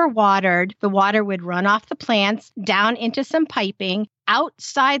 when they were watered, the water would run off the plants down into some piping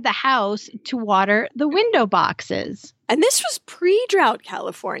outside the house to water the window boxes. And this was pre-drought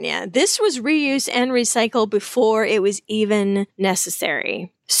California. This was reuse and recycle before it was even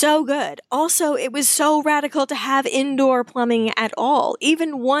necessary. So good. Also, it was so radical to have indoor plumbing at all.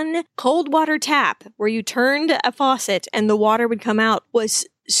 Even one cold water tap where you turned a faucet and the water would come out was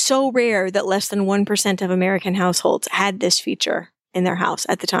so rare that less than 1% of American households had this feature in their house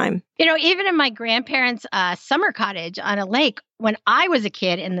at the time. You know, even in my grandparents' summer cottage on a lake, when I was a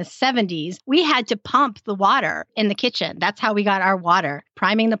kid in the 70s, we had to pump the water in the kitchen. That's how we got our water,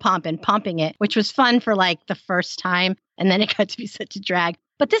 priming the pump and pumping it, which was fun for like the first time. And then it got to be such a drag.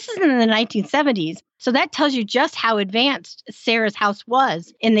 But this is in the 1970s. So that tells you just how advanced Sarah's house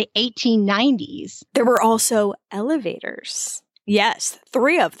was in the 1890s. There were also elevators. Yes,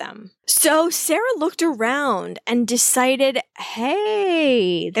 3 of them. So Sarah looked around and decided,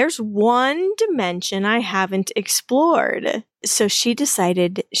 hey, there's one dimension I haven't explored. So she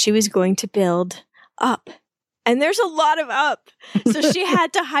decided she was going to build up. And there's a lot of up. So she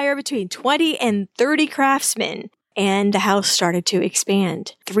had to hire between 20 and 30 craftsmen. And the house started to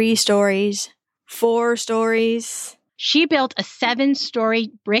expand. 3 stories, 4 stories. She built a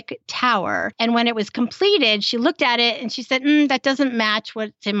 7-story brick tower. And when it was completed, she looked at it and she said, that doesn't match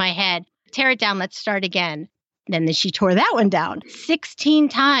what's in my head. Tear it down. Let's start again. And then she tore that one down. 16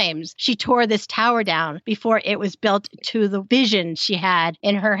 times she tore this tower down before it was built to the vision she had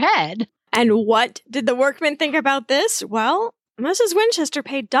in her head. And what did the workmen think about this? Well, Mrs. Winchester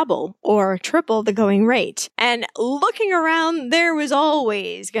paid double or triple the going rate. And looking around, there was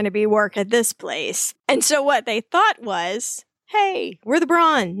always going to be work at this place. And so what they thought was, hey, we're the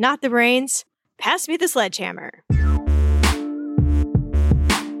brawn, not the brains. Pass me the sledgehammer.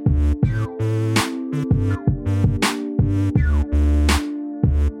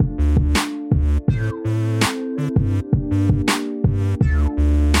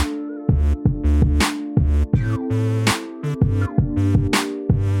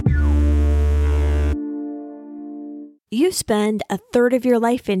 You spend a third of your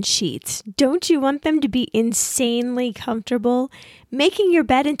life in sheets. Don't you want them to be insanely comfortable? Making your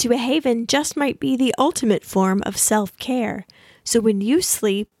bed into a haven just might be the ultimate form of self-care. So when you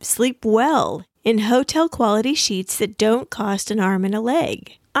sleep, sleep well in hotel-quality sheets that don't cost an arm and a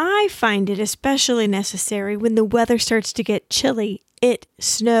leg. I find it especially necessary when the weather starts to get chilly. It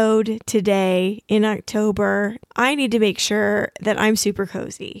snowed today in October. I need to make sure that I'm super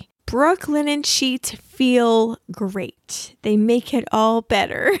cozy. Brooklinen sheets feel great. They make it all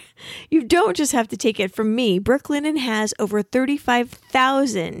better. You don't just have to take it from me. Brooklinen has over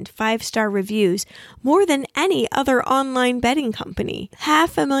 35,000 five-star reviews, more than any other online bedding company.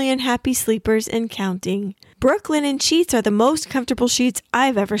 500,000 happy sleepers and counting. Brooklinen sheets are the most comfortable sheets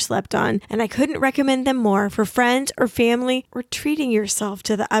I've ever slept on, and I couldn't recommend them more for friends or family or treating yourself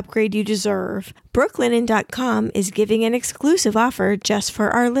to the upgrade you deserve. Brooklinen.com is giving an exclusive offer just for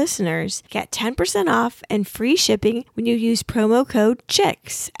our listeners. Get 10% off and free shipping when you use promo code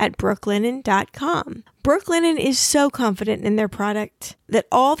CHICKS at brooklinen.com. Brooklinen is so confident in their product that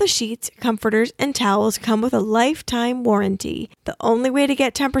all the sheets, comforters, and towels come with a lifetime warranty. The only way to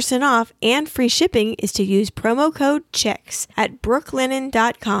get 10% off and free shipping is to use promo code CHICKS at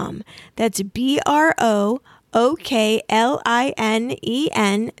brooklinen.com. That's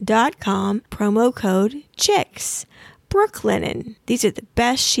BROOKLINEN.com, promo code CHICKS. Brooklinen. These are the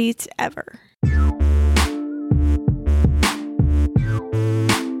best sheets ever.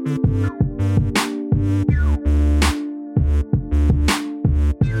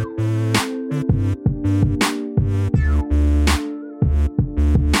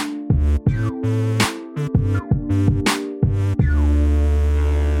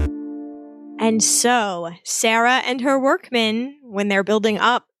 And so, Sarah and her workmen, when they're building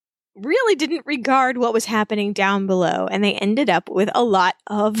up, really didn't regard what was happening down below, and they ended up with a lot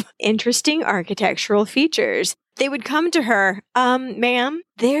of interesting architectural features. They would come to her, ma'am,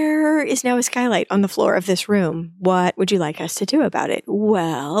 there is now a skylight on the floor of this room. What would you like us to do about it?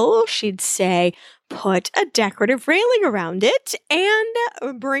 Well, she'd say, put a decorative railing around it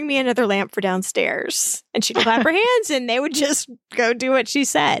and bring me another lamp for downstairs. And she'd clap her hands and they would just go do what she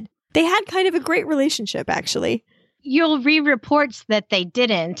said. They had kind of a great relationship, actually. You'll read reports that they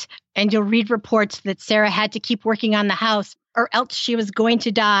didn't, and you'll read reports that Sarah had to keep working on the house or else she was going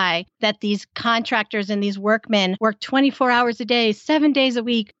to die, that these contractors and these workmen worked 24 hours a day, 7 days a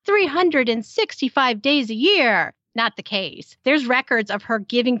week, 365 days a year. Not the case. There's records of her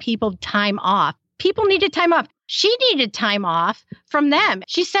giving people time off. People needed time off. She needed time off from them.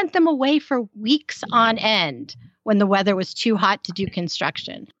 She sent them away for weeks on end when the weather was too hot to do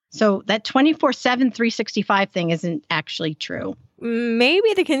construction. So that 24/7, 365 thing isn't actually true.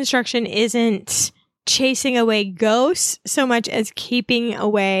 Maybe the construction isn't chasing away ghosts so much as keeping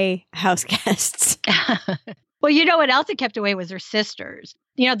away house guests. Well, you know what else it kept away was her sisters.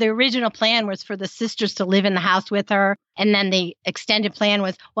 You know, the original plan was for the sisters to live in the house with her. And then the extended plan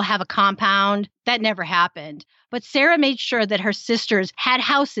was, we'll have a compound. That never happened. But Sarah made sure that her sisters had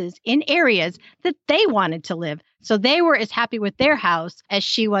houses in areas that they wanted to live. So they were as happy with their house as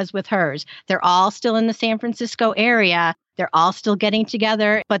she was with hers. They're all still in the San Francisco area. They're all still getting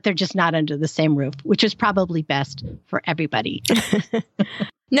together, but they're just not under the same roof, which is probably best for everybody.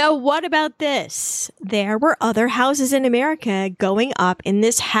 Now, what about this? There were other houses in America going up in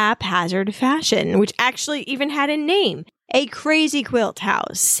this haphazard fashion, which actually even had a name, a crazy quilt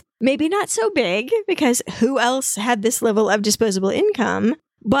house. Maybe not so big, because who else had this level of disposable income?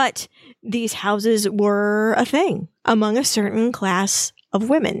 But these houses were a thing among a certain class of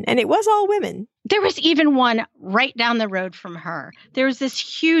women, and it was all women. There was even one right down the road from her. There was this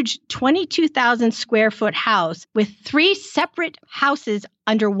huge 22,000 square foot house with 3 separate houses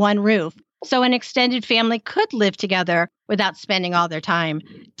under one roof. So an extended family could live together without spending all their time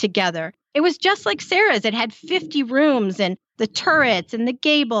together. It was just like Sarah's. It had 50 rooms and the turrets and the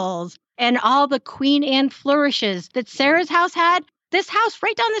gables and all the Queen Anne flourishes that Sarah's house had. This house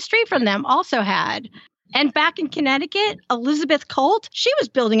right down the street from them also had. And back in Connecticut, Elizabeth Colt, she was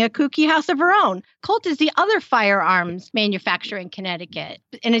building a kooky house of her own. Colt is the other firearms manufacturer in Connecticut,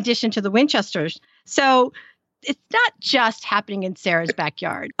 in addition to the Winchesters. So it's not just happening in Sarah's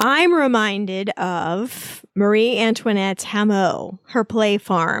backyard. I'm reminded of Marie Antoinette's Hameau, her play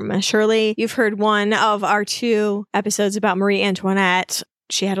farm. Surely you've heard one of our 2 episodes about Marie Antoinette.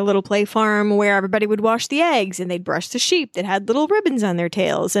 She had a little play farm where everybody would wash the eggs and they'd brush the sheep that had little ribbons on their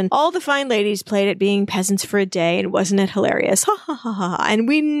tails. And all the fine ladies played at being peasants for a day. And wasn't it hilarious? Ha ha ha ha. And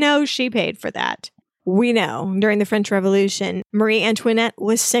we know she paid for that. We know during the French Revolution, Marie Antoinette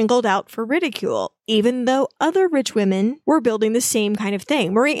was singled out for ridicule, even though other rich women were building the same kind of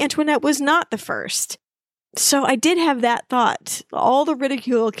thing. Marie Antoinette was not the first. So I did have that thought. All the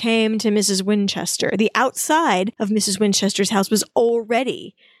ridicule came to Mrs. Winchester. The outside of Mrs. Winchester's house was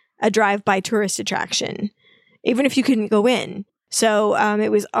already a drive-by tourist attraction, even if you couldn't go in. So it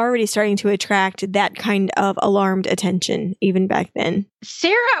was already starting to attract that kind of alarmed attention, even back then.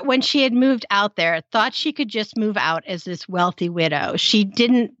 Sarah, when she had moved out there, thought she could just move out as this wealthy widow. She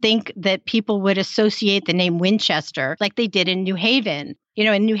didn't think that people would associate the name Winchester like they did in New Haven. You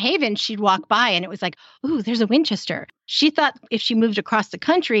know, in New Haven, she'd walk by and it was like, ooh, there's a Winchester. She thought if she moved across the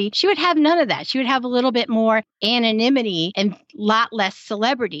country, she would have none of that. She would have a little bit more anonymity and a lot less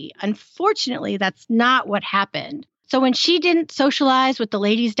celebrity. Unfortunately, that's not what happened. So when she didn't socialize with the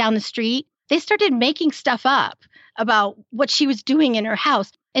ladies down the street, they started making stuff up about what she was doing in her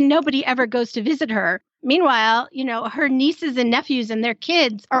house, and nobody ever goes to visit her. Meanwhile, you know, her nieces and nephews and their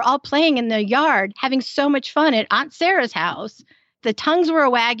kids are all playing in the yard, having so much fun at Aunt Sarah's house. The tongues were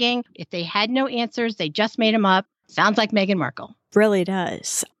wagging. If they had no answers, they just made them up. Sounds like Meghan Markle. Really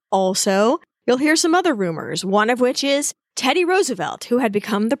does. Also, you'll hear some other rumors, one of which is Teddy Roosevelt, who had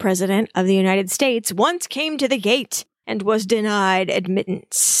become the president of the United States, once came to the gate and was denied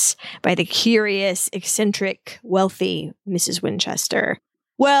admittance by the curious, eccentric, wealthy Mrs. Winchester.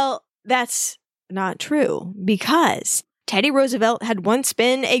 Well, that's not true, because Teddy Roosevelt had once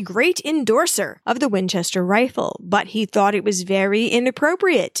been a great endorser of the Winchester rifle, but he thought it was very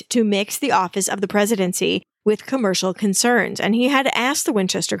inappropriate to mix the office of the presidency with commercial concerns, and he had asked the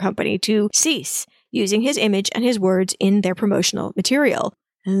Winchester Company to cease using his image and his words in their promotional material.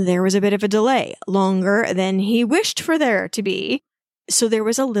 And there was a bit of a delay, longer than he wished for there to be. So there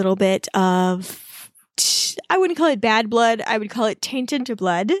was a little bit of, I wouldn't call it bad blood, I would call it tainted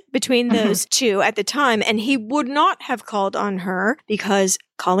blood between those two at the time. And he would not have called on her because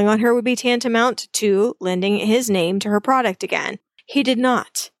calling on her would be tantamount to lending his name to her product again. He did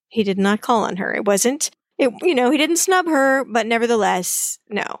not. He did not call on her. He didn't snub her, but nevertheless,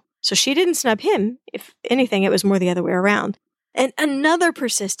 no. So she didn't snub him. If anything, it was more the other way around. And another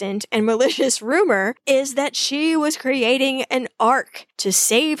persistent and malicious rumor is that she was creating an ark to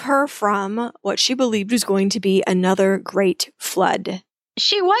save her from what she believed was going to be another great flood.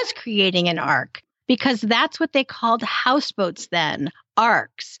 She was creating an ark because that's what they called houseboats then,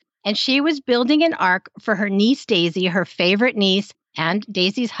 arks. And she was building an ark for her niece Daisy, her favorite niece, and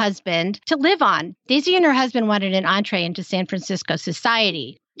Daisy's husband to live on. Daisy and her husband wanted an entree into San Francisco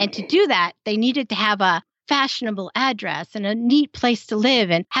society. And to do that, they needed to have a fashionable address and a neat place to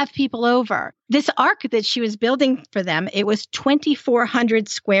live and have people over. This ark that she was building for them, it was 2,400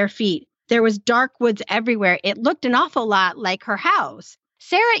 square feet. There was dark woods everywhere. It looked an awful lot like her house.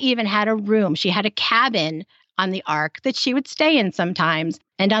 Sarah even had a room. She had a cabin on the ark that she would stay in sometimes.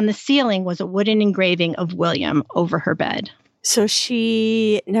 And on the ceiling was a wooden engraving of William over her bed. So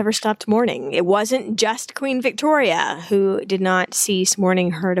she never stopped mourning. It wasn't just Queen Victoria who did not cease mourning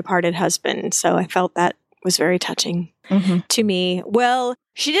her departed husband. So I felt that was very touching to me. Well,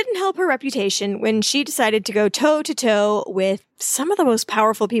 she didn't help her reputation when she decided to go toe-to-toe with some of the most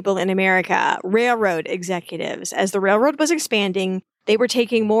powerful people in America, railroad executives. As the railroad was expanding, they were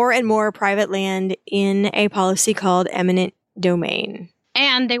taking more and more private land in a policy called eminent domain.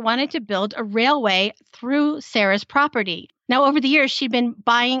 And they wanted to build a railway through Sarah's property. Now, over the years, she'd been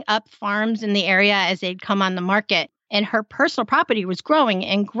buying up farms in the area as they'd come on the market, and her personal property was growing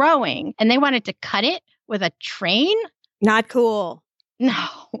and growing, and they wanted to cut it with a train? Not cool. No.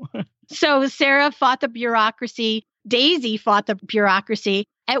 So Sarah fought the bureaucracy. Daisy fought the bureaucracy.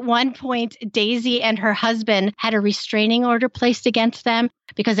 At one point, Daisy and her husband had a restraining order placed against them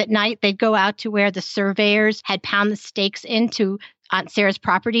because at night they'd go out to where the surveyors had pounded the stakes into Aunt Sarah's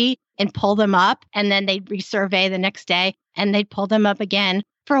property and pull them up, and then they'd resurvey the next day and they'd pull them up again.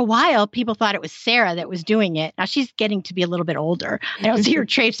 For a while, people thought it was Sarah that was doing it. Now she's getting to be a little bit older. I don't see her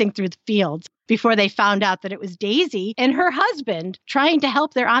traipsing through the fields before they found out that it was Daisy and her husband trying to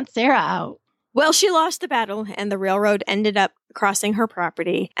help their Aunt Sarah out. Well, she lost the battle, and the railroad ended up crossing her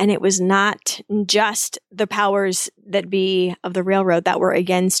property. And it was not just the powers that be of the railroad that were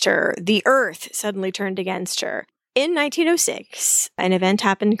against her. The earth suddenly turned against her. In 1906, an event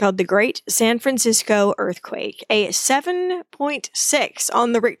happened called the Great San Francisco Earthquake, a 7.6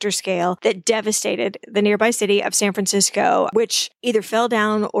 on the Richter scale that devastated the nearby city of San Francisco, which either fell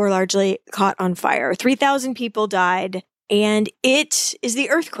down or largely caught on fire. 3,000 people died. And it is the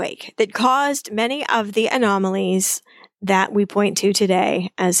earthquake that caused many of the anomalies that we point to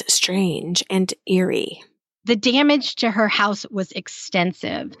today as strange and eerie. The damage to her house was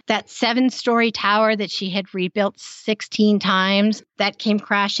extensive. That 7-story tower that she had rebuilt 16 times, that came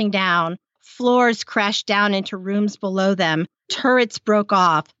crashing down. Floors crashed down into rooms below them. Turrets broke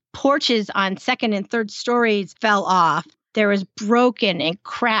off. Porches on 2nd and 3rd stories fell off. There was broken and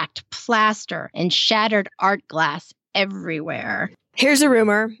cracked plaster and shattered art glass everywhere. Here's a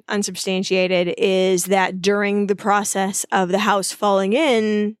rumor, unsubstantiated, is that during the process of the house falling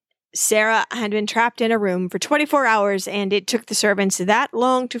in, Sarah had been trapped in a room for 24 hours, and it took the servants that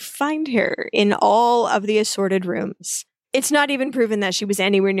long to find her in all of the assorted rooms. It's not even proven that she was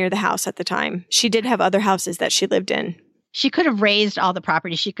anywhere near the house at the time. She did have other houses that she lived in. She could have raised all the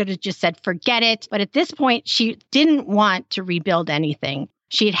property. She could have just said, forget it. But at this point, she didn't want to rebuild anything.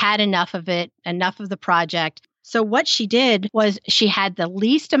 She had had enough of it, enough of the project. So what she did was she had the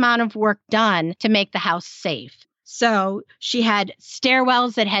least amount of work done to make the house safe. So she had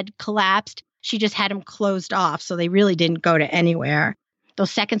stairwells that had collapsed. She just had them closed off, so they really didn't go to anywhere.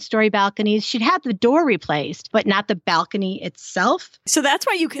 Those 2nd-story balconies, she'd had the door replaced, but not the balcony itself. So that's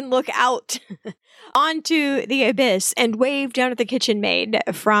why you can look out onto the abyss and wave down at the kitchen maid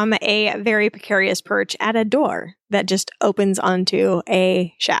from a very precarious perch at a door that just opens onto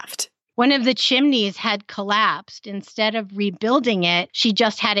a shaft. One of the chimneys had collapsed. Instead of rebuilding it, she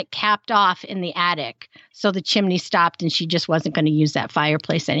just had it capped off in the attic. So the chimney stopped and she just wasn't going to use that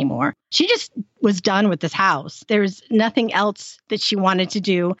fireplace anymore. She just was done with this house. There was nothing else that she wanted to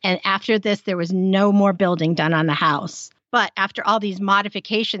do. And after this, there was no more building done on the house. But after all these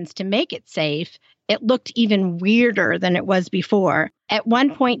modifications to make it safe, it looked even weirder than it was before. At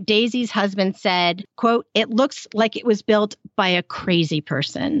one point, Daisy's husband said, quote, "It looks like it was built by a crazy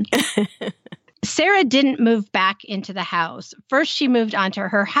person." Sarah didn't move back into the house. First, she moved onto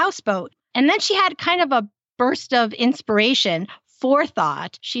her houseboat, and then she had kind of a burst of inspiration,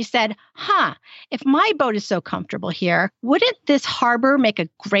 forethought. She said, if my boat is so comfortable here, wouldn't this harbor make a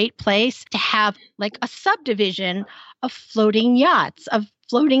great place to have like a subdivision of floating yachts, of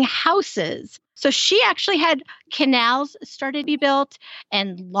floating houses? So she actually had canals started to be built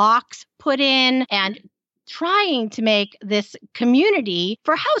and locks put in and trying to make this community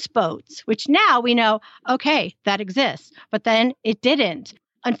for houseboats, which now we know, okay, that exists. But then it didn't.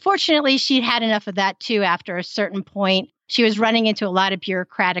 Unfortunately, she'd had enough of that too after a certain point. She was running into a lot of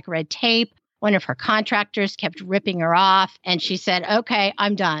bureaucratic red tape. One of her contractors kept ripping her off, and she said, okay,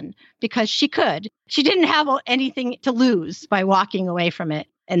 I'm done, because she could. She didn't have anything to lose by walking away from it.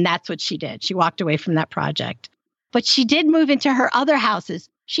 And that's what she did. She walked away from that project. But she did move into her other houses.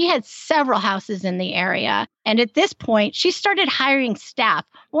 She had several houses in the area. And at this point, she started hiring staff,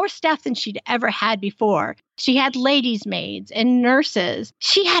 more staff than she'd ever had before. She had ladies' maids and nurses.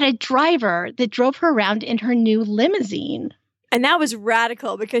 She had a driver that drove her around in her new limousine. And that was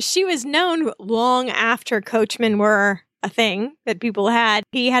radical because she was known long after coachmen were a thing that people had.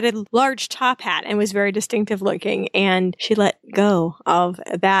 He had a large top hat and was very distinctive looking, and she let go of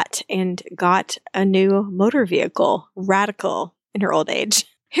that and got a new motor vehicle. Radical in her old age.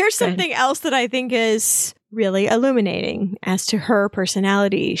 Here's something else that I think is really illuminating as to her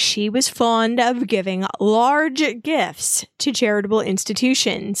personality. She was fond of giving large gifts to charitable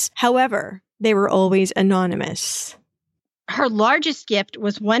institutions. However, they were always anonymous. Her largest gift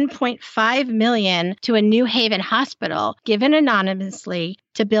was $1.5 million to a New Haven hospital, given anonymously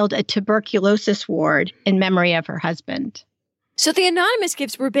to build a tuberculosis ward in memory of her husband. So the anonymous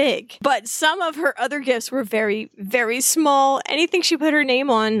gifts were big, but some of her other gifts were very, very small. Anything she put her name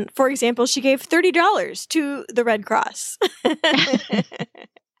on, for example, she gave $30 to the Red Cross.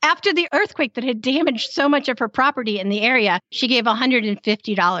 After the earthquake that had damaged so much of her property in the area, she gave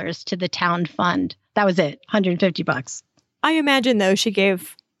 $150 to the town fund. That was it, $150. I imagine, though, she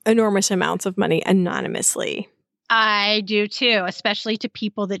gave enormous amounts of money anonymously. I do, too, especially to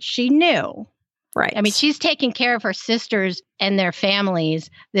people that she knew. Right. I mean, she's taking care of her sisters and their families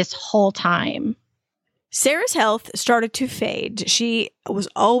this whole time. Sarah's health started to fade. She was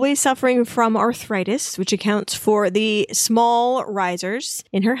always suffering from arthritis, which accounts for the small risers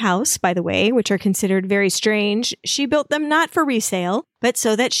in her house, by the way, which are considered very strange. She built them not for resale, but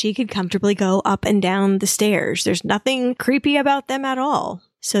so that she could comfortably go up and down the stairs. There's nothing creepy about them at all.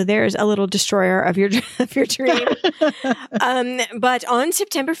 So there's a little destroyer of your dream. But on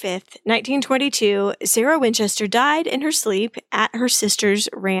September 5th, 1922, Sarah Winchester died in her sleep at her sister's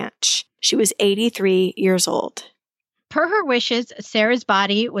ranch. She was 83 years old. Per her wishes, Sarah's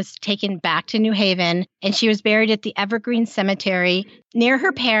body was taken back to New Haven, and she was buried at the Evergreen Cemetery near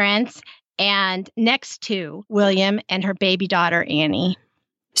her parents and next to William and her baby daughter, Annie.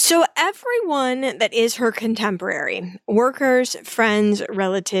 So everyone that is her contemporary, workers, friends,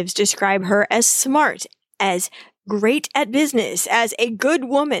 relatives, describe her as smart, as great at business, as a good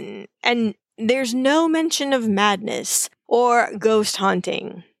woman, and there's no mention of madness or ghost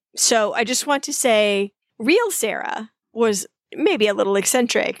haunting. So I just want to say, real Sarah was maybe a little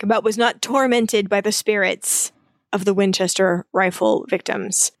eccentric, but was not tormented by the spirits of the Winchester rifle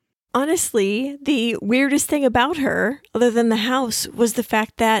victims. Honestly, the weirdest thing about her, other than the house, was the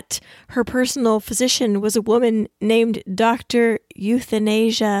fact that her personal physician was a woman named Dr.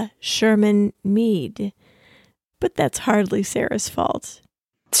 Euthanasia Sherman Mead. But that's hardly Sarah's fault.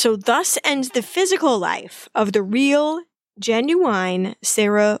 So thus ends the physical life of the real, genuine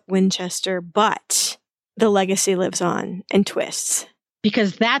Sarah Winchester, but the legacy lives on and twists.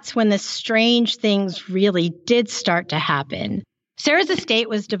 Because that's when the strange things really did start to happen. Sarah's estate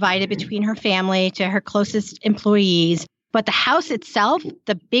was divided between her family to her closest employees, but the house itself,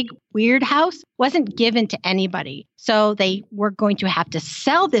 the big weird house, wasn't given to anybody. So they were going to have to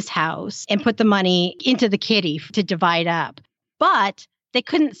sell this house and put the money into the kitty to divide up. But they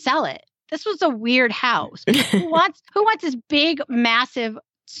couldn't sell it. This was a weird house. Who wants this big, massive,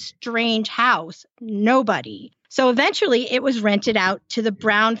 strange house? Nobody. So eventually it was rented out to the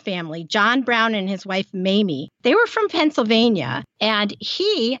Brown family, John Brown and his wife, Mamie. They were from Pennsylvania, and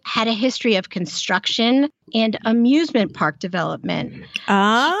he had a history of construction and amusement park development. He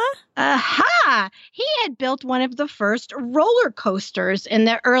had built one of the first roller coasters in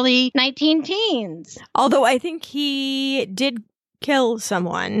the early 19-teens. Although I think he did kill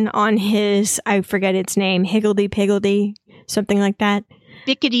someone on his, I forget its name, Higgledy-Piggledy, something like that.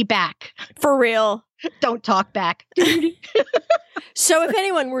 Bickety back. For real. Don't talk back. So if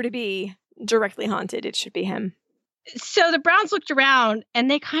anyone were to be directly haunted, it should be him. So the Browns looked around and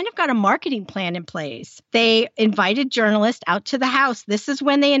they kind of got a marketing plan in place. They invited journalists out to the house. This is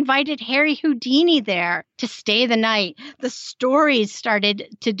when they invited Harry Houdini there to stay the night. The stories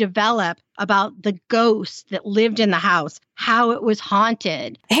started to develop about the ghosts that lived in the house, how it was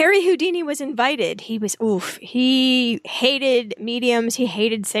haunted. Harry Houdini was invited. He hated mediums. He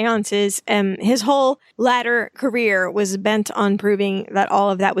hated seances. His whole latter career was bent on proving that all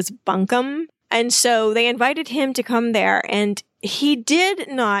of that was bunkum. And so they invited him to come there, and he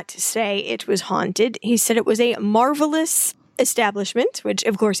did not say it was haunted. He said it was a marvelous establishment, which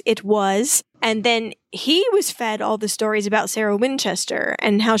of course it was. And then he was fed all the stories about Sarah Winchester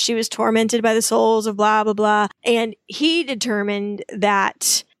and how she was tormented by the souls of blah, blah, blah. And he determined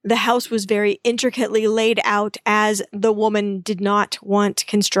that the house was very intricately laid out as the woman did not want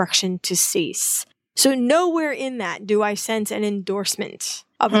construction to cease. So nowhere in that do I sense an endorsement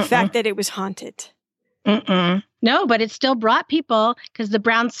of the fact that it was haunted. No, but it still brought people because the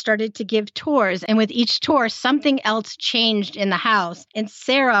Browns started to give tours. And with each tour, something else changed in the house. And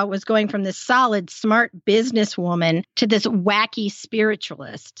Sarah was going from this solid, smart businesswoman to this wacky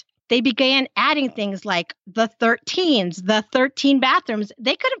spiritualist. They began adding things like the 13s, the 13 bathrooms.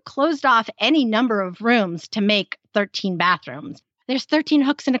 They could have closed off any number of rooms to make 13 bathrooms. There's 13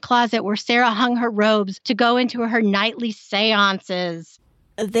 hooks in a closet where Sarah hung her robes to go into her nightly seances.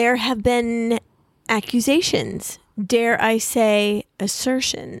 There have been accusations, dare I say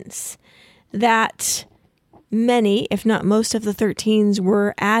assertions, that many, if not most of the 13s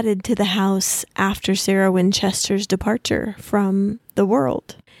were added to the house after Sarah Winchester's departure from the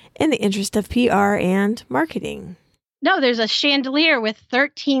world in the interest of PR and marketing. No, there's a chandelier with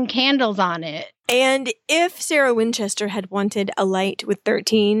 13 candles on it. And if Sarah Winchester had wanted a light with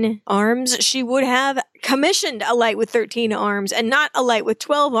 13 arms, she would have commissioned a light with 13 arms and not a light with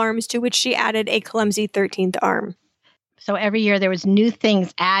 12 arms, to which she added a clumsy 13th arm. So every year there was new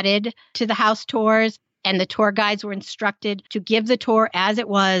things added to the house tours, and the tour guides were instructed to give the tour as it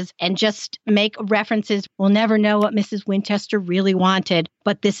was and just make references. We'll never know what Mrs. Winchester really wanted,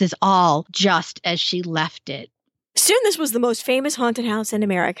 but this is all just as she left it. Soon this was the most famous haunted house in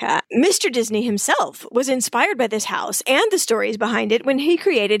America. Mr. Disney himself was inspired by this house and the stories behind it when he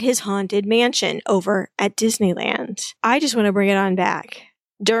created his haunted mansion over at Disneyland. I just want to bring it on back.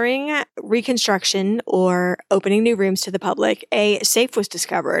 During reconstruction or opening new rooms to the public, a safe was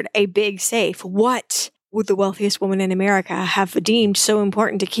discovered, a big safe. What would the wealthiest woman in America have deemed so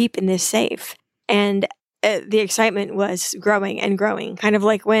important to keep in this safe? And the excitement was growing and growing, kind of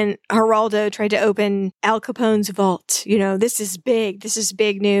like when Geraldo tried to open Al Capone's vault. You know, this is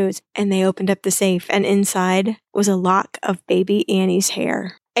big news. And they opened up the safe, and inside was a lock of baby Annie's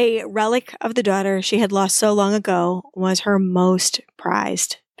hair. A relic of the daughter she had lost so long ago was her most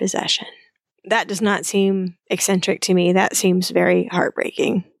prized possession. That does not seem eccentric to me. That seems very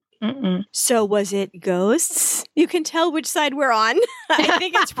heartbreaking. Mm-mm. So was it ghosts? You can tell which side we're on. I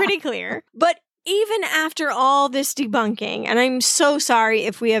think it's pretty clear. But even after all this debunking, and I'm so sorry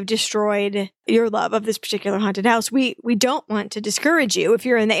if we have destroyed your love of this particular haunted house, we don't want to discourage you. If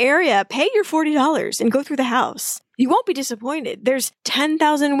you're in the area, pay your $40 and go through the house. You won't be disappointed. There's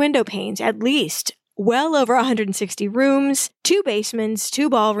 10,000 window panes, at least. Well over 160 rooms, 2 basements, 2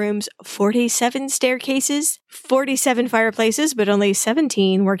 ballrooms, 47 staircases, 47 fireplaces, but only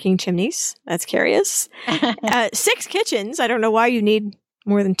 17 working chimneys. That's curious. 6 kitchens. I don't know why you need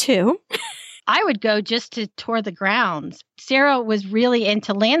more than 2. I would go just to tour the grounds. Sarah was really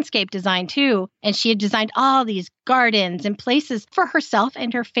into landscape design too, and she had designed all these gardens and places for herself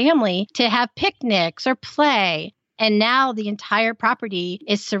and her family to have picnics or play. And now the entire property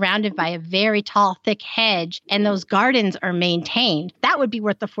is surrounded by a very tall, thick hedge, and those gardens are maintained. That would be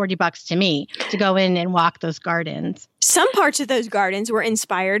worth the $40 to me to go in and walk those gardens. Some parts of those gardens were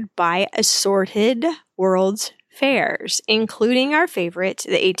inspired by assorted World's Fairs, including our favorite,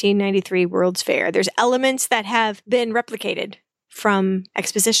 the 1893 World's Fair. There's elements that have been replicated from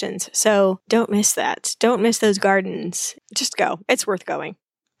expositions. So don't miss that. Don't miss those gardens. Just go. It's worth going.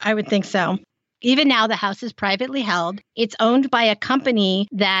 I would think so. Even now, the house is privately held. It's owned by a company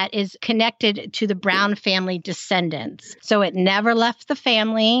that is connected to the Brown family descendants. So it never left the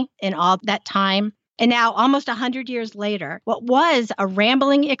family in all that time. And now, almost 100 years later, what was a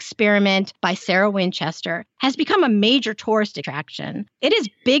rambling experiment by Sarah Winchester has become a major tourist attraction. It is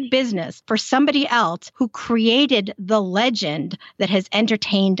big business for somebody else who created the legend that has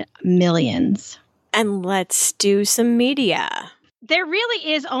entertained millions. And let's do some media. There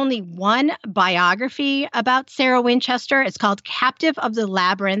really is only one biography about Sarah Winchester. It's called Captive of the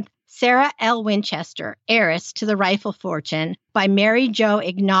Labyrinth, Sarah L. Winchester, Heiress to the Rifle Fortune by Mary Jo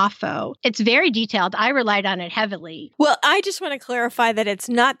Ignafo. It's very detailed. I relied on it heavily. Well, I just want to clarify that it's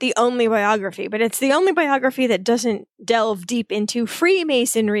not the only biography, but it's the only biography that doesn't delve deep into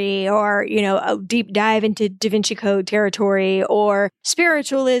Freemasonry or, you know, a deep dive into Da Vinci Code territory or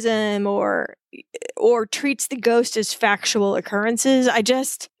spiritualism or treats the ghost as factual occurrences. I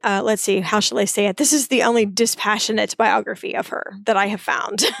just, let's see, how shall I say it? This is the only dispassionate biography of her that I have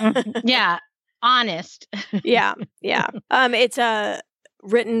found. Yeah, honest. Yeah. It's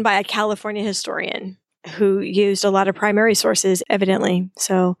written by a California historian who used a lot of primary sources, evidently.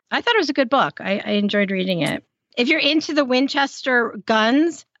 So I thought it was a good book. I enjoyed reading it. If you're into the Winchester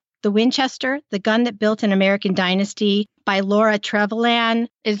guns, The Winchester, The Gun That Built an American Dynasty by Laura Trevelyan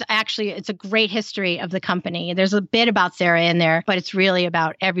it's a great history of the company. There's a bit about Sarah in there, but it's really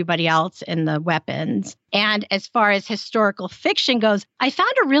about everybody else and the weapons. And as far as historical fiction goes, I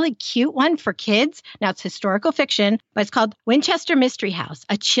found a really cute one for kids. Now it's historical fiction, but it's called Winchester Mystery House,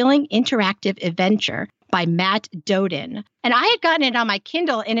 a chilling interactive adventure by Matt Doden. And I had gotten it on my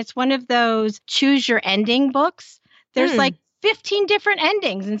Kindle, and it's one of those choose your ending books. There's like 15 different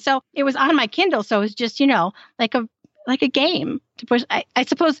endings. And so it was on my Kindle. So it was just, like a game to push. I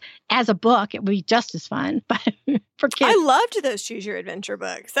suppose as a book, it would be just as fun, but for kids. I loved those Choose Your Adventure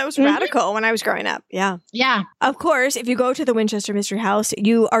books. That was radical when I was growing up. Yeah. Yeah. Of course, if you go to the Winchester Mystery House,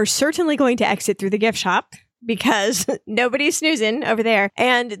 you are certainly going to exit through the gift shop because nobody's snoozing over there.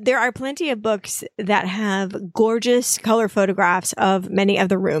 And there are plenty of books that have gorgeous color photographs of many of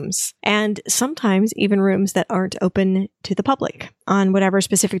the rooms, and sometimes even rooms that aren't open to the public on whatever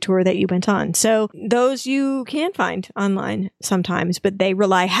specific tour that you went on. So those you can find online sometimes, but they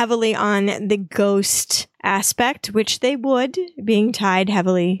rely heavily on the ghost aspect, which they would, being tied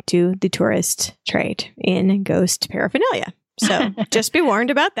heavily to the tourist trade in ghost paraphernalia. So just be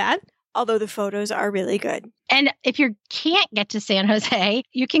warned about that. although the photos are really good. And if you can't get to San Jose,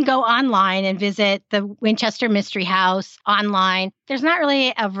 you can go online and visit the Winchester Mystery House online. There's not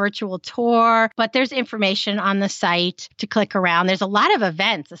really a virtual tour, but there's information on the site to click around. There's a lot of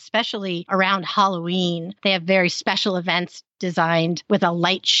events, especially around Halloween. They have very special events designed with a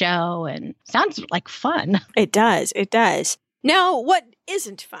light show, and sounds like fun. It does. It does. Now, what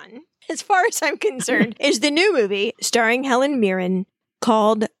isn't fun, as far as I'm concerned, is the new movie starring Helen Mirren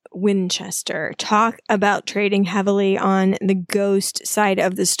called Winchester. Talk about trading heavily on the ghost side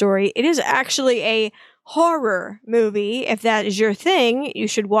of the story. It is actually a horror movie. If that is your thing, you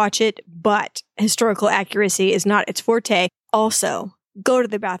should watch it, but historical accuracy is not its forte. Also, go to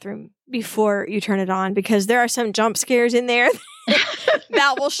the bathroom before you turn it on, because there are some jump scares in there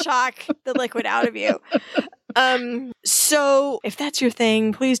that will shock the liquid out of you. So if that's your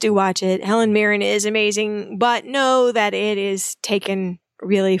thing, please do watch it. Helen Mirren is amazing, but know that it is taken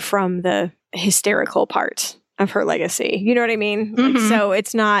really from the hysterical part of her legacy. You know what I mean? Mm-hmm. So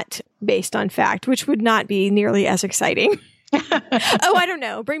it's not based on fact, which would not be nearly as exciting. Oh, I don't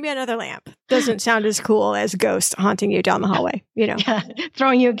know. Bring me another lamp. Doesn't sound as cool as ghosts haunting you down the hallway, you know. Yeah,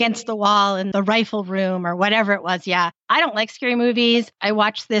 throwing you against the wall in the rifle room or whatever it was. Yeah. I don't like scary movies. I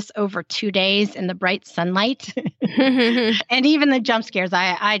watched this over 2 days in the bright sunlight. And even the jump scares,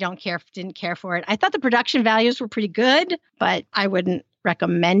 I didn't care for it. I thought the production values were pretty good, but I wouldn't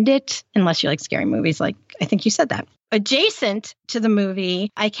recommend it unless you like scary movies. Like, I think you said that. Adjacent to the movie,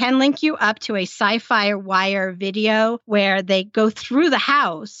 I can link you up to a Sci-Fi Wire video where they go through the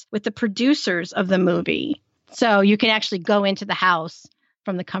house with the producers of the movie. So you can actually go into the house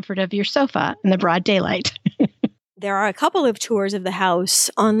from the comfort of your sofa in the broad daylight. There are a couple of tours of the house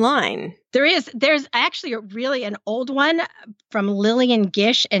online. There's actually an old one from Lillian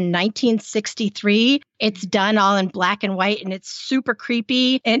Gish in 1963. It's done all in black and white, and it's super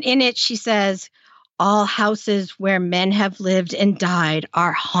creepy. And in it, she says, "All houses where men have lived and died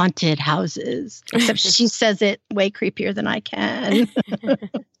are haunted houses." Except she says it way creepier than I can.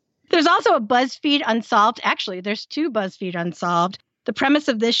 There's also a BuzzFeed Unsolved. Actually, there's 2 BuzzFeed Unsolved. The premise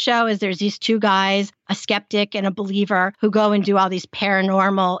of this show is there's these 2 guys, a skeptic and a believer, who go and do all these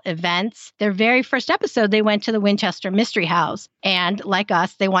paranormal events. Their very first episode, they went to the Winchester Mystery House. And like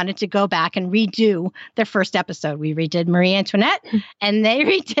us, they wanted to go back and redo their first episode. We redid Marie Antoinette, and they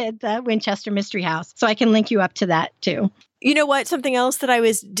redid the Winchester Mystery House. So I can link you up to that, too. You know what? Something else that I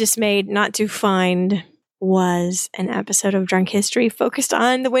was dismayed not to find was an episode of Drunk History focused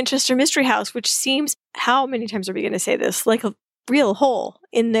on the Winchester Mystery House, which seems, how many times are we going to say this? Like a real hole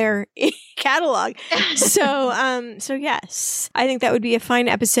in their catalog. So yes, I think that would be a fine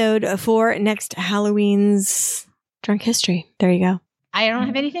episode for next Halloween's Drunk History. There you go. I don't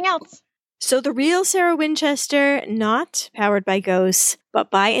have anything else. So the real Sarah Winchester, not powered by ghosts,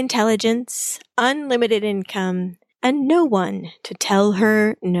 but by intelligence, unlimited income, and no one to tell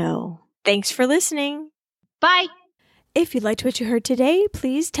her no. Thanks for listening. Bye. If you liked what you heard today,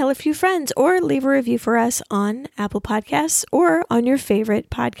 please tell a few friends or leave a review for us on Apple Podcasts or on your favorite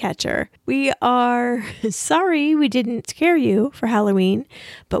podcatcher. We are sorry we didn't scare you for Halloween,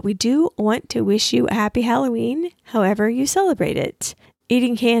 but we do want to wish you a happy Halloween, however you celebrate it.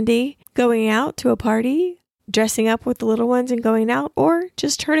 Eating candy, going out to a party, dressing up with the little ones and going out, or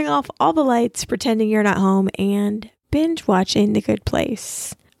just turning off all the lights, pretending you're not home, and binge watching The Good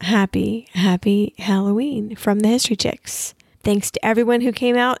Place. Happy Halloween from the History Chicks. Thanks to everyone who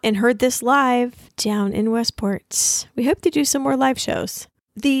came out and heard this live down in Westport. We hope to do some more live shows.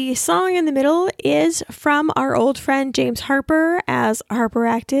 The song in the middle is from our old friend James Harper as Harper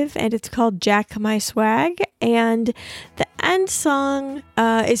Active, and it's called Jack My Swag. And the end song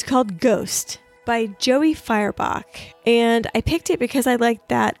is called Ghost by Joey Firebach. And I picked it because I like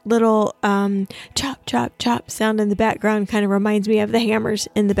that little chop, chop, chop sound in the background. Kind of reminds me of the hammers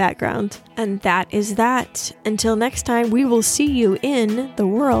in the background. And that is that. Until next time, we will see you in the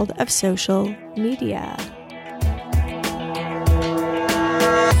world of social media.